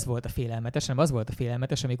nem ez volt a félelmetes, hanem az volt a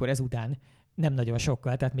félelmetes, amikor ezután nem nagyon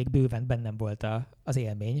sokkal, tehát még bőven bennem volt az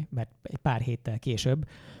élmény, mert egy pár héttel később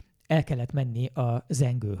el kellett menni a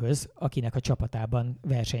Zengőhöz, akinek a csapatában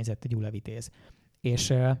versenyzett a Gyula Vitéz.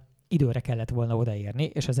 És időre kellett volna odaérni,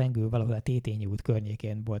 és a Zengő valahol a Tétényi út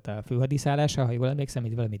környékén volt a főhadiszállása, ha jól emlékszem,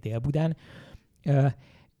 itt valami Dél-Budán,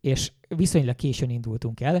 és viszonylag későn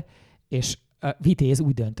indultunk el, és a Vitéz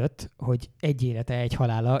úgy döntött, hogy egy élete, egy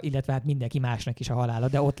halála, illetve hát mindenki másnak is a halála,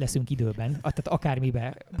 de ott leszünk időben. Tehát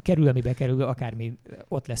akármibe kerül, amibe kerül, akármi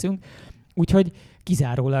ott leszünk. Úgyhogy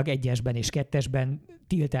kizárólag egyesben és kettesben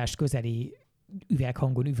tiltás közeli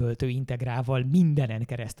üveghangon üvöltő integrával mindenen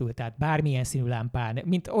keresztül, tehát bármilyen színű lámpán,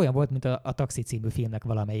 mint olyan volt, mint a Taxi című filmnek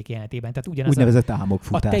valamelyik jelenetében. Tehát ugyanaz úgynevezett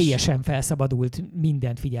álmokfutás. A teljesen felszabadult,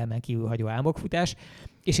 mindent figyelmen kívül hagyó álmokfutás,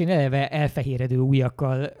 és én eleve elfehéredő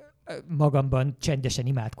ujjakkal magamban csendesen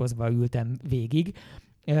imádkozva ültem végig,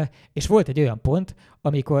 és volt egy olyan pont,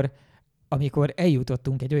 amikor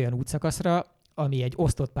eljutottunk egy olyan útszakaszra, ami egy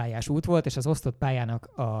osztott pályás út volt, és az osztott pályának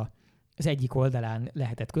az egyik oldalán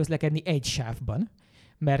lehetett közlekedni egy sávban,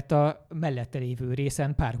 mert a mellette lévő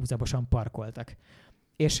részen párhuzamosan parkoltak.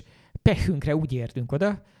 És pehünkre úgy értünk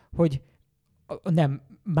oda, hogy nem,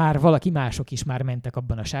 már valaki mások is már mentek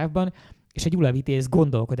abban a sávban, és a Gyula Vitéz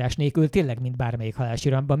gondolkodás nélkül tényleg, mint bármelyik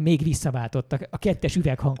halálsiramban, még visszaváltottak, a kettes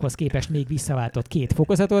üveghanghoz képest még visszaváltott 2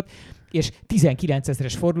 fokozatot, és 19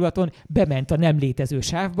 000-es fordulaton bement a nem létező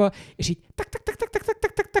sávba, és így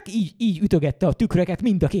így ütögette a tükröket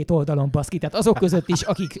mind a 2 oldalon, baszki. Tehát azok között is,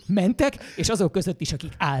 akik mentek, és azok között is,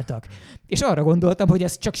 akik álltak. És arra gondoltam, hogy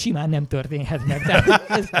ez csak simán nem történhet meg.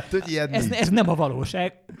 Ez nem a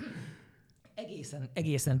valóság.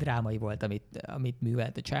 Egészen drámai volt, amit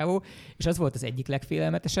művelt a csávó, és az volt az egyik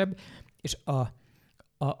legfélelmetesebb, és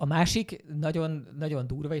a másik nagyon, nagyon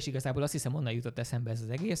durva, és igazából azt hiszem, onnan jutott eszembe ez az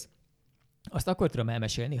egész. Azt akkor tudom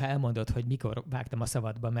elmesélni, ha elmondod, hogy mikor vágtam a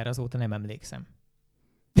szabadba, mert azóta nem emlékszem.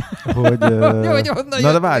 Hogy,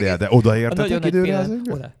 na de várjál, de odaértetek időre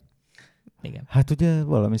azért? Oda. Igen. Hát ugye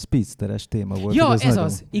valami speedsteres téma volt. Ja, ez nagyon...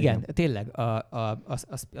 az. Igen, tényleg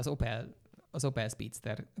az Opel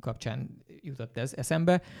Speedster kapcsán jutott ez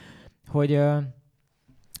eszembe, hogy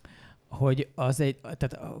az egy,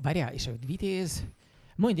 tehát várjál, és a Vitéz,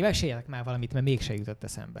 mondja, meséljenek már valamit, mert mégse jutott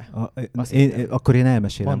eszembe. Akkor én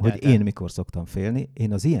elmesélem, hogy én mikor szoktam félni,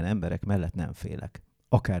 én az ilyen emberek mellett nem félek.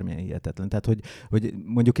 Akármilyen hihetetlen. Tehát, hogy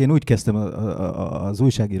mondjuk én úgy kezdtem az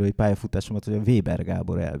újságírói pályafutásomat, hogy a Weber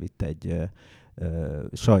Gábor elvitt egy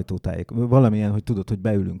sajtótájék. Valamilyen, hogy tudod, hogy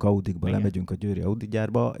beülünk Audikba, lemegyünk a győri Audi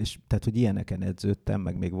gyárba, és tehát, hogy ilyeneken edződtem,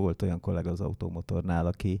 meg még volt olyan kollega az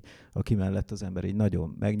Automotornál, aki mellett az ember így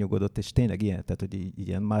nagyon megnyugodott, és tényleg ilyen, tehát, hogy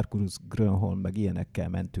ilyen Markus Grönholm, meg ilyenekkel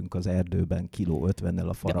mentünk az erdőben kiló 50-nel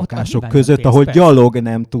a farakások között, ahol gyalog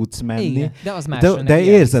nem tudsz menni. Igen, de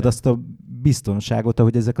érzed azt a biztonságot,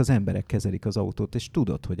 ahogy ezek az emberek kezelik az autót, és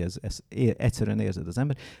tudod, hogy ez egyszerűen érzed az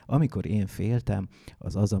ember. Amikor én féltem,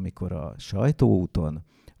 az, amikor a sajtóúton,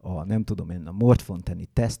 a Mortfonteni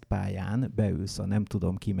tesztpályán beülsz a nem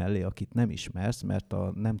tudom ki mellé, akit nem ismersz, mert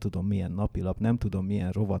a nem tudom milyen napilap, nem tudom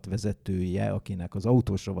milyen rovatvezetője, akinek az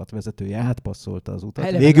autós rovatvezetője átpasszolta az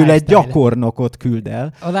utat. Végül egy gyakornokot küld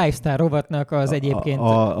el. A Lifestyle rovatnak az egyébként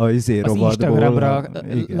az Instagramra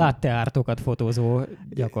latte artokat fotózó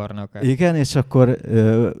gyakornok. Igen, és akkor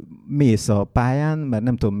mész a pályán, mert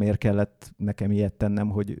nem tudom miért kellett nekem ilyet tennem,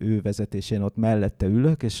 hogy ő vezetésén ott mellette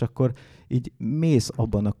ülök, és akkor így mész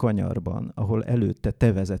abban a kanyarban, ahol előtte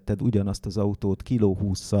te vezetted ugyanazt az autót kiló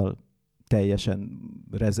 20-szal, teljesen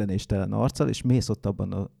rezenéstelen arccal, és mész ott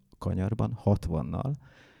abban a kanyarban 60-nal,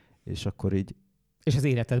 és akkor így... És az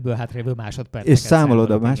életedből hátrévő másodperceket. És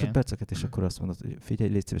számolod a másodperceket, és akkor azt mondod, hogy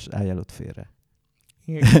figyelj, légy szíves, álljál ott félre.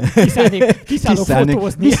 Kiszállnék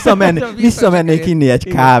fotózni. Visszamennék inni egy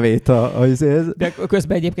kávét. De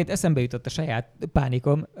közben egyébként eszembe jutott a saját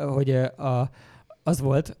pánikom, hogy az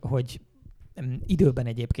volt, hogy időben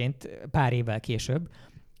egyébként pár évvel később,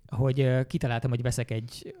 hogy kitaláltam, hogy veszek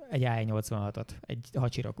egy AE86-ot, egy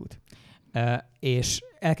Hachiroku-t. És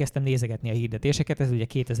elkezdtem nézegetni a hirdetéseket, ez ugye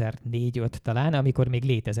 2004-5 talán, amikor még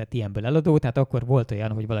létezett ilyenből eladó, tehát akkor volt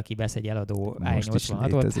olyan, hogy valaki vesz egy eladó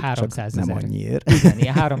AE86-ot, 300 000. Nem annyira. Igen,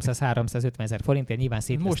 ilyen 300-350 ezer forintért, nyilván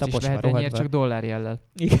szét lesz most is lehet rohadva. ennyire, csak dollárjellel.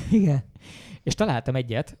 Igen. És találtam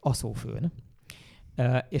egyet a szófőn,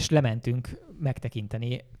 és lementünk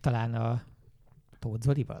megtekinteni talán a Tóth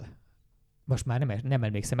Zolival. Most már nem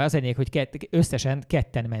emlékszem, mert az egyik, hogy összesen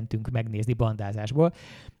ketten mentünk megnézni bandázásból,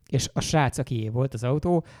 és a srác, akié volt az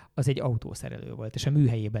autó, az egy autószerelő volt, és a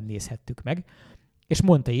műhelyében nézhettük meg, és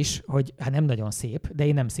mondta is, hogy hát nem nagyon szép, de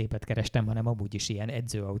én nem szépet kerestem, hanem amúgy is ilyen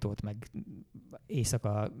edzőautót, meg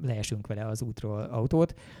éjszaka leesünk vele az útról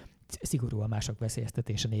autót, szigorúan mások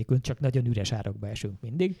veszélyeztetése nélkül, csak nagyon üres árokba esünk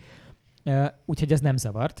mindig, úgyhogy ez nem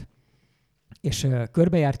zavart, és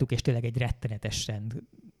körbejártuk, és tényleg egy rettenetesen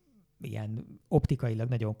ilyen optikailag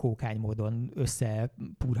nagyon kókány módon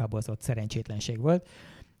összepúrhabozott szerencsétlenség volt,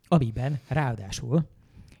 amiben ráadásul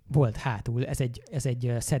volt hátul, ez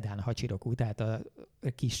egy szedán Hachiroku, tehát a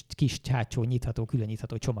kis hátsó nyitható, külön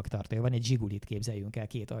nyitható csomagtartója van, egy Zsigulit képzeljünk el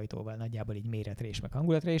 2 ajtóval, nagyjából így méretre és meg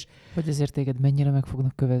hangulatra is. Hogy ezért téged mennyire meg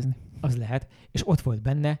fognak kövezni? Az lehet. És ott volt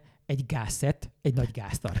benne egy gázszett, egy nagy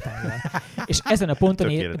gáztartállyal. És ezen a ponton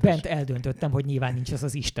én bent eldöntöttem, hogy nyilván nincs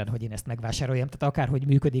az Isten, hogy én ezt megvásároljam. Tehát akárhogy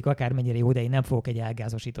működik, akármennyire jó, de én nem fogok egy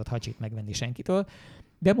elgázosított Hachit megvenni senkitől.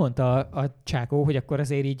 De mondta a csákó, hogy akkor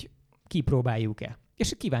azért így kipróbáljuk-e.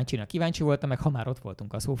 És kíváncsi voltam, meg ha már ott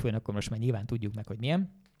voltunk a szófőn, akkor most már nyilván tudjuk meg, hogy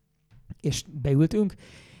milyen. És beültünk,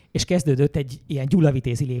 és kezdődött egy ilyen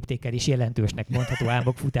gyulavitézi léptékkel is jelentősnek mondható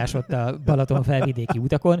álmokfutás ott a Balaton felvidéki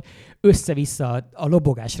utakon. Össze-vissza a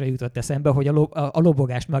lobogásra jutott eszembe, hogy a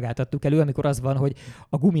lobogást magát adtuk elő, amikor az van, hogy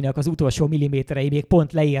a guminak az utolsó milliméterei még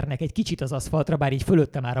pont leérnek egy kicsit az aszfaltra, bár így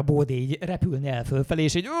fölötte már a bódé így repülne el fölfelé,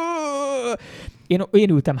 és így én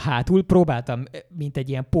ültem hátul, próbáltam, mint egy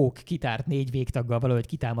ilyen pók kitárt 4 végtaggal valahogy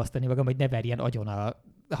kitámasztani magam, hogy ne verjen agyon a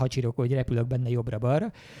Hachiroku, hogy repülök benne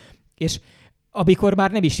jobbra-balra. És amikor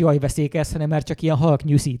már nem is jaj veszélykelsz, hanem már csak ilyen halk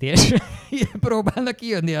nyűszítés. Próbálnak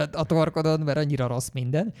kijönni a torkodon, mert annyira rossz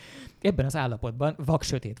minden. Ebben az állapotban vak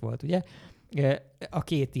sötét volt, ugye? A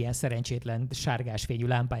 2 ilyen szerencsétlen sárgás fényű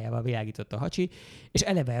lámpájával világított a Hachi, és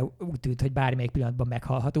eleve úgy tűnt, hogy bármelyik pillanatban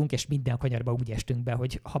meghalhatunk, és minden kanyarba úgy estünk be,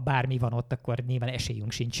 hogy ha bármi van ott, akkor nyilván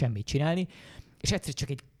esélyünk sincs semmit csinálni. És egyszer csak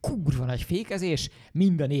egy kurva nagy fékezés,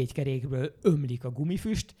 mind a 4 kerékből ömlik a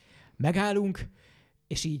gumifüst, megállunk,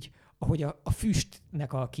 és így ahogy a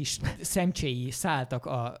füstnek a kis szemcséi szálltak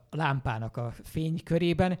a lámpának a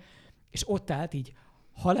fénykörében, és ott állt így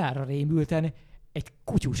halálra rémülten egy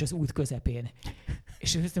kutyus az út közepén.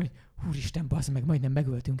 És azt mondtam, hogy úristen, bazd meg, majdnem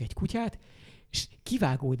megöltünk egy kutyát, és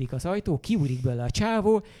kivágódik az ajtó, kiúrik belőle a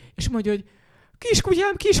csávó, és mondja, hogy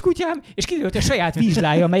kiskutyám, és kiderült a saját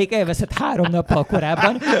vizslája, amelyik elveszett 3 nappal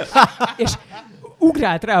korábban, és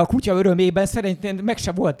ugrált rá a kutya örömében, szerintem meg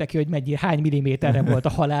se volt neki, hogy hány milliméterre volt a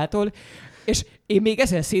haláltól, és én még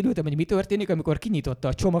ezen szédültem, hogy mi történik, amikor kinyitotta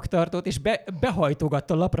a csomagtartót, és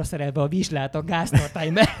behajtogatta lapra szerelve a vizslát a gáztartály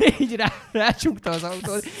mellé, így rácsukta az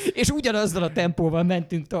autót, és ugyanazzal a tempóval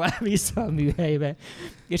mentünk tovább vissza a műhelybe.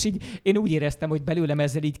 És így én úgy éreztem, hogy belőlem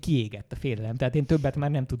ezzel így kiégett a félelem. Tehát én többet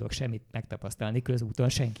már nem tudok semmit megtapasztalni közúton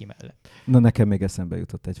senki mellett. Na nekem még eszembe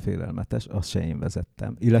jutott egy félelmetes, azt se én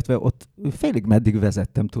vezettem. Illetve ott félig meddig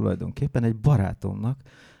vezettem tulajdonképpen, egy barátomnak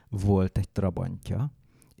volt egy trabantja,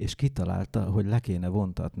 és kitalálta, hogy le kéne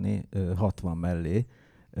vontatni 60 mellé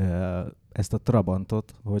ezt a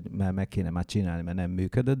trabantot, hogy meg kéne már csinálni, mert nem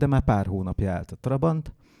működött, de már pár hónapja állt a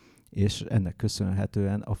trabant, és ennek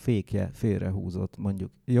köszönhetően a fékje félrehúzott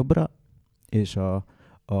mondjuk jobbra, és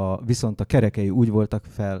viszont a kerekei úgy voltak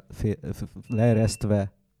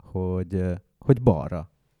leeresztve, hogy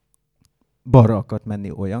balra. Balra akart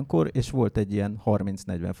menni olyankor, és volt egy ilyen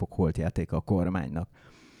 30-40 fok holtjátéka a kormánynak.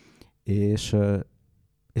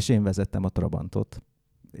 És én vezettem a trabantot,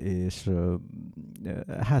 és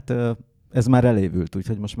hát ez már elévült,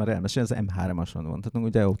 úgyhogy most már elmesélem, az M3-ason vontatunk,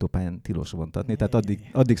 ugye autópályán tilos vontatni, tehát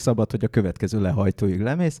addig szabad, hogy a következő lehajtóig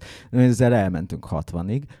lemész, ezzel elmentünk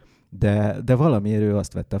 60-ig, de valamiért ő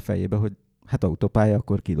azt vette a fejébe, hogy hát autópálya,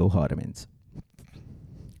 akkor kiló 30.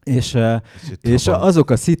 És azok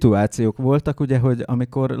a szituációk voltak, ugye, hogy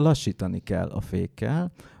amikor lassítani kell a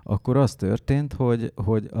fékkel, akkor az történt, hogy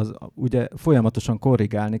ugye folyamatosan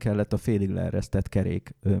korrigálni kellett a félig leeresztett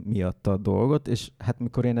kerék miatt a dolgot, és hát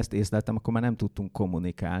mikor én ezt észleltem, akkor már nem tudtunk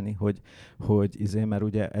kommunikálni, mert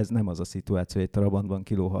ugye ez nem az a szituáció egy Trabantban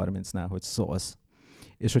kiló 30-nál, hogy szólsz.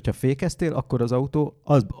 És hogyha fékeztél, akkor az autó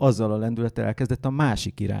azzal a lendülettel elkezdett a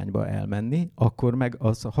másik irányba elmenni, akkor meg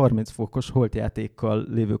az a 30 fokos holtjátékkal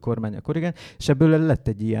lévő kormánya korrigál, és ebből lett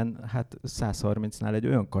egy ilyen, hát 130-nál egy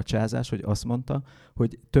olyan kacsázás, hogy azt mondta,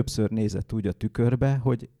 hogy többször nézett úgy a tükörbe,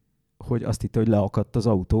 hogy azt hitte, hogy leakadt az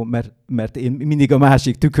autó, mert én mindig a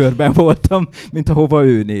másik tükörben voltam, mint ahova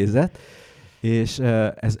ő nézett. És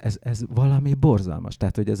ez valami borzalmas.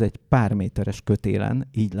 Tehát, hogy ez egy pár méteres kötélen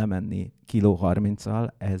így lemenni kiló 30-al,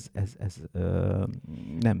 ez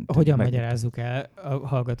nem... Hogyan magyarázzuk el a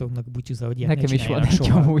hallgatóknak, búcsúzza, hogy ilyet nekem ne is van egy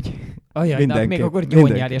soha. amúgy. Ajaj, még akkor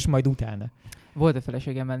gyónyjál, és majd utána. Volt a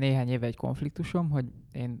feleségemmel néhány éve egy konfliktusom, hogy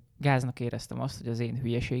én gáznak éreztem azt, hogy az én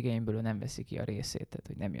hülyeségeimből ő nem veszi ki a részét, tehát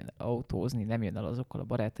hogy nem jön autózni, nem jön el azokkal a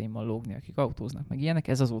barátaimmal lógni, akik autóznak, meg ilyenek,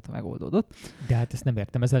 ez azóta megoldódott. De hát ezt nem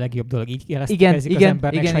értem, ez a legjobb dolog, így jelezték az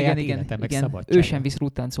embernek saját élete, meg szabadsága. Ő sem visz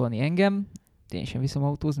ruttáncolni engem, én sem viszem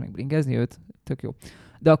autózni, meg bringázni őt, tök jó.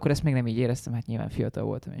 De akkor ezt még nem így éreztem, hát nyilván fiatal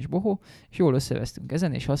voltam és bohó, és jól összevesztünk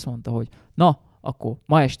ezen, és azt mondta, hogy na, akkor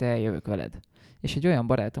ma este eljövök veled. És egy olyan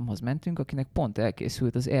barátomhoz mentünk, akinek pont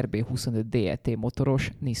elkészült az RB25 DLT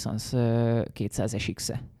motoros Nissan 200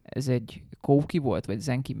 SX-e. Ez egy Kouki volt, vagy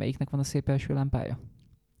Zenki, melyiknek van a szép első lámpája?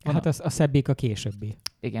 Hát a szebbik a későbbi.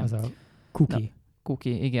 Igen. Az a Kuki.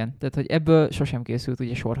 Kuki, igen. Tehát, hogy ebből sosem készült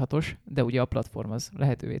ugye sorhatos, de ugye a platform az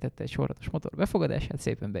lehetővé tette egy sorhatos motor befogadását,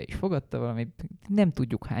 szépen be is fogadta, valami nem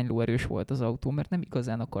tudjuk hány lóerős volt az autó, mert nem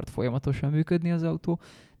igazán akart folyamatosan működni az autó,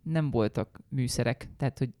 nem voltak műszerek,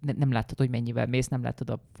 tehát hogy nem láttad, hogy mennyivel mész, nem láttad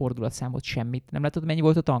a fordulatszámot, semmit, nem láttad, mennyi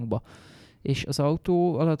volt a tankba. És az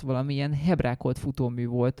autó alatt valamilyen hebrákolt futómű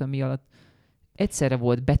volt, ami alatt egyszerre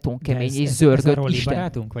volt betonkemény és zörgött. Ez a Rolli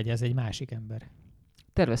barátunk, vagy ez egy másik ember?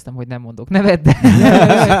 Terveztem, hogy nem mondok nevet, de...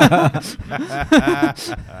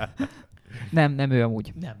 nem ő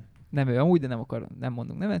amúgy. Nem ő amúgy, de nem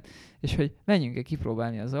mondunk nevet. És hogy menjünk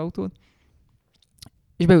kipróbálni az autót.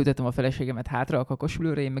 És beültettem a feleségemet hátra a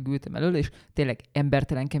kakasülőre, én meg ültem elől, és tényleg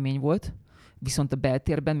embertelen kemény volt, viszont a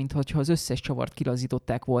beltérben, mintha az összes csavart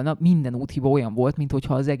kilazították volna, minden úthiba olyan volt,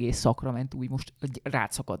 mintha az egész szakra úgy most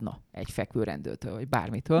rátszakadna egy fekvőrendőtől, vagy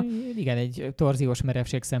bármitől. Igen, egy torziós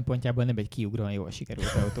merevség szempontjából nem egy kiugróan jól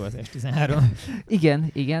sikerült autó az S13.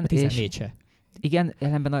 Igen. A 14 se. Igen,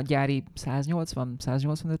 ellenben a gyári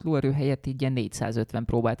 180-185 lóerő helyett így ilyen 450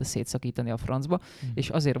 próbálta szétszakítani a francba, és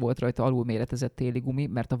azért volt rajta alulméretezett téli gumi,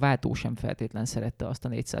 mert a váltó sem feltétlen szerette azt a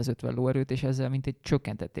 450 lóerőt, és ezzel mintegy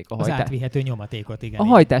csökkentették a hajtást. Az átvihető nyomatékot, igen. A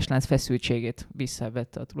hajtáslánc feszültségét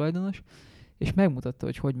visszavette a tulajdonos, és megmutatta,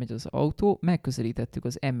 hogy megy az autó, megközelítettük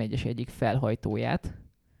az M1-es egyik felhajtóját,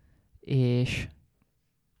 és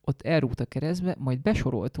ott elrúgta keresztbe, majd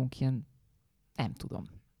besoroltunk ilyen, nem tudom,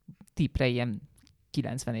 tipre ilyen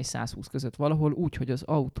 90 és 120 között valahol, úgy, hogy az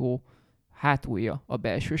autó hátulja a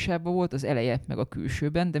belső sávban volt, az eleje meg a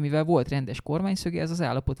külsőben, de mivel volt rendes kormányszöge, ez az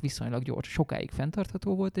állapot viszonylag gyors, sokáig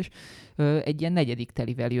fenntartható volt, és egy ilyen negyedik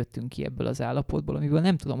telivel jöttünk ki ebből az állapotból, amiből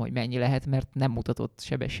nem tudom, hogy mennyi lehet, mert nem mutatott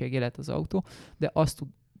sebességjelet az autó, de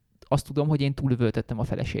azt tudom, hogy én túlüvöltöttem a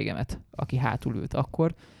feleségemet, aki hátul ült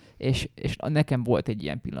akkor, és nekem volt egy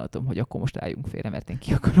ilyen pillanatom, hogy akkor most álljunk félre, mert én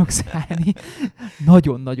ki akarok szállni.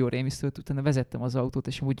 Nagyon-nagyon rémisztőt, utána vezettem az autót,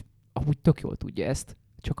 és amúgy tök jól tudja ezt,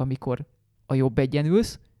 csak amikor a jobb egyen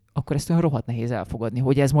ülsz, akkor ezt olyan rohadt nehéz elfogadni,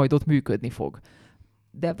 hogy ez majd ott működni fog.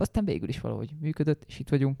 De aztán végül is valahogy működött, és itt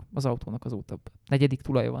vagyunk, az autónak azóta 4.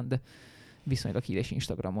 tulaja van, de viszonylag híres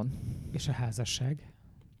Instagramon. És a házasság?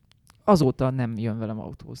 Azóta nem jön velem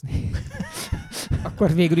autózni.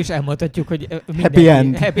 Akkor végül is elmondhatjuk, hogy happy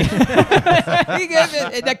end. Igen,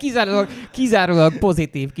 de kizárólag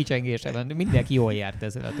pozitív kicsengése van. Mindenki jól járt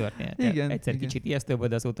ezzel a történettel. Igen, egyszer igen. Kicsit ijesztő volt,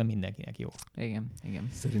 de azóta mindenkinek jó. Igen.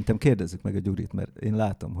 Szerintem kérdezzük meg a Gyurit, mert én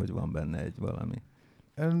látom, hogy van benne egy valami.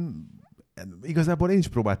 Igazából én is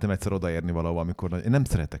próbáltam egyszer odaérni valahova, amikor én nem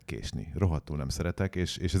szeretek késni. Rohadtul nem szeretek,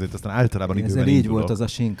 és ezért aztán általában időben ezzel így indulok. volt az a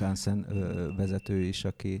Shinkansen vezető is,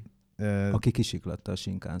 aki kisiklatta a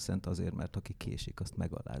Shinkansent azért, mert aki késik, azt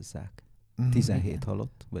megalázzák. 17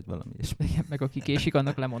 halott, vagy valami ilyesmi. Igen, meg aki késik,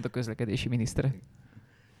 annak lemond a közlekedési minisztere.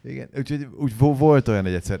 Igen, úgyhogy úgy volt olyan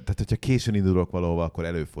egyszer, tehát hogyha későn indulok valahova, akkor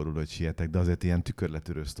előfordul, hogy sietek, de azért ilyen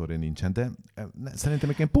tükörletörő sztori nincsen, de szerintem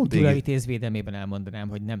egyébként pont Gyulavitéz védelmében elmondanám,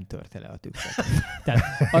 hogy nem törte le a tükröt. Tehát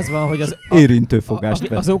az van, hogy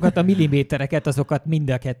érintőfogást azokat a millimétereket, azokat mind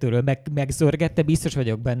a kettőről megzörgette, biztos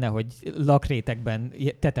vagyok benne, hogy lakrétekben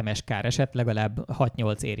tetemes kár esett, legalább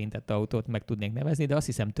 6-8 érintett autót meg tudnék nevezni, de azt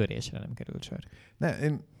hiszem törésre nem került sor.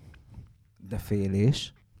 De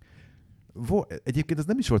félés. Egyébként ez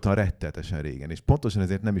nem is volt olyan rettenetesen régen, és pontosan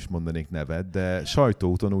ezért nem is mondanék nevet, de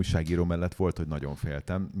sajtóúton újságíró mellett volt, hogy nagyon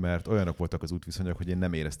féltem, mert olyanok voltak az útviszonyok, hogy én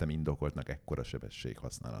nem éreztem indokoltnak ekkora sebesség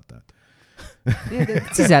használatát.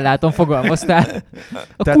 Cizelláton fogalmaztál.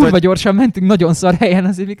 Kurva gyorsan mentünk nagyon szar helyen,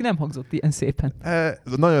 azért még nem hangzott ilyen szépen.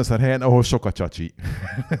 Nagyon szar helyen, ahol sok a csacsi.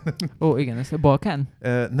 Ó, igen, ez a Balkán?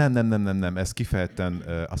 Nem. Ez kifejezetten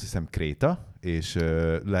azt hiszem Kréta, és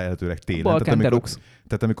lehetőleg télen. Balkán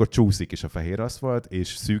Tehát amikor csúszik is a fehér aszfalt, és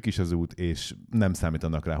szűk is az út, és nem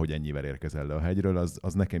számítanak rá, hogy ennyivel érkezel le a hegyről,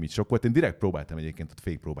 az nekem így sok volt. Én direkt próbáltam egyébként,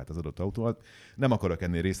 fékpróbált az adott autóval. Nem akarok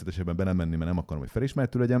ennél részletesebben belemenni, mert nem akarom, hogy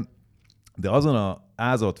felismertő legyen. De azon a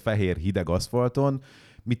ázott, fehér, hideg aszfalton,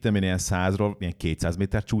 mit tudom én, ilyen 100-ról, ilyen 200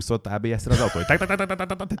 méter csúszott ABS-re az autó,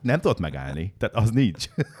 hogy nem tudott megállni. Tehát az nincs.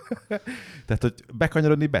 Tehát, hogy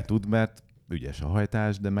bekanyarodni be tud, mert ügyes a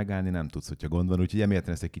hajtás, de megállni nem tudsz, hogyha gond van, úgyhogy emiatt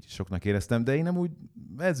ezt egy kicsit soknak éreztem, de én nem úgy,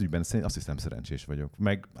 ez ügyben azt hiszem szerencsés vagyok,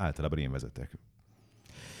 meg általában én vezetek.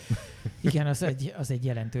 Igen, az egy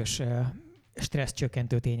jelentős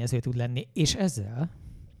stresszcsökkentő tényező tud lenni, és ezzel,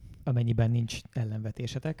 amennyiben nincs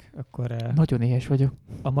ellenvetésetek, akkor nagyon éhes vagyok.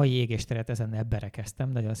 A mai égésteret ezennel berekeztem.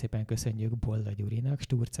 Nagyon szépen köszönjük Bolla Gyurinak,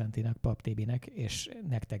 Sturcentinak, Pap Tibinek, és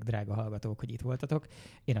nektek, drága hallgatók, hogy itt voltatok.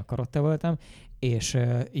 Én a Karotta voltam, és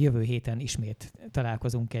jövő héten ismét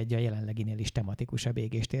találkozunk egy a jelenleginél is tematikusabb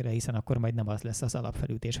égéstérre, hiszen akkor majd nem az lesz az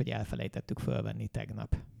alapfelütés, hogy elfelejtettük fölvenni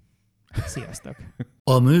tegnap. Sziasztok!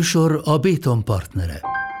 A műsor a Béton partnere.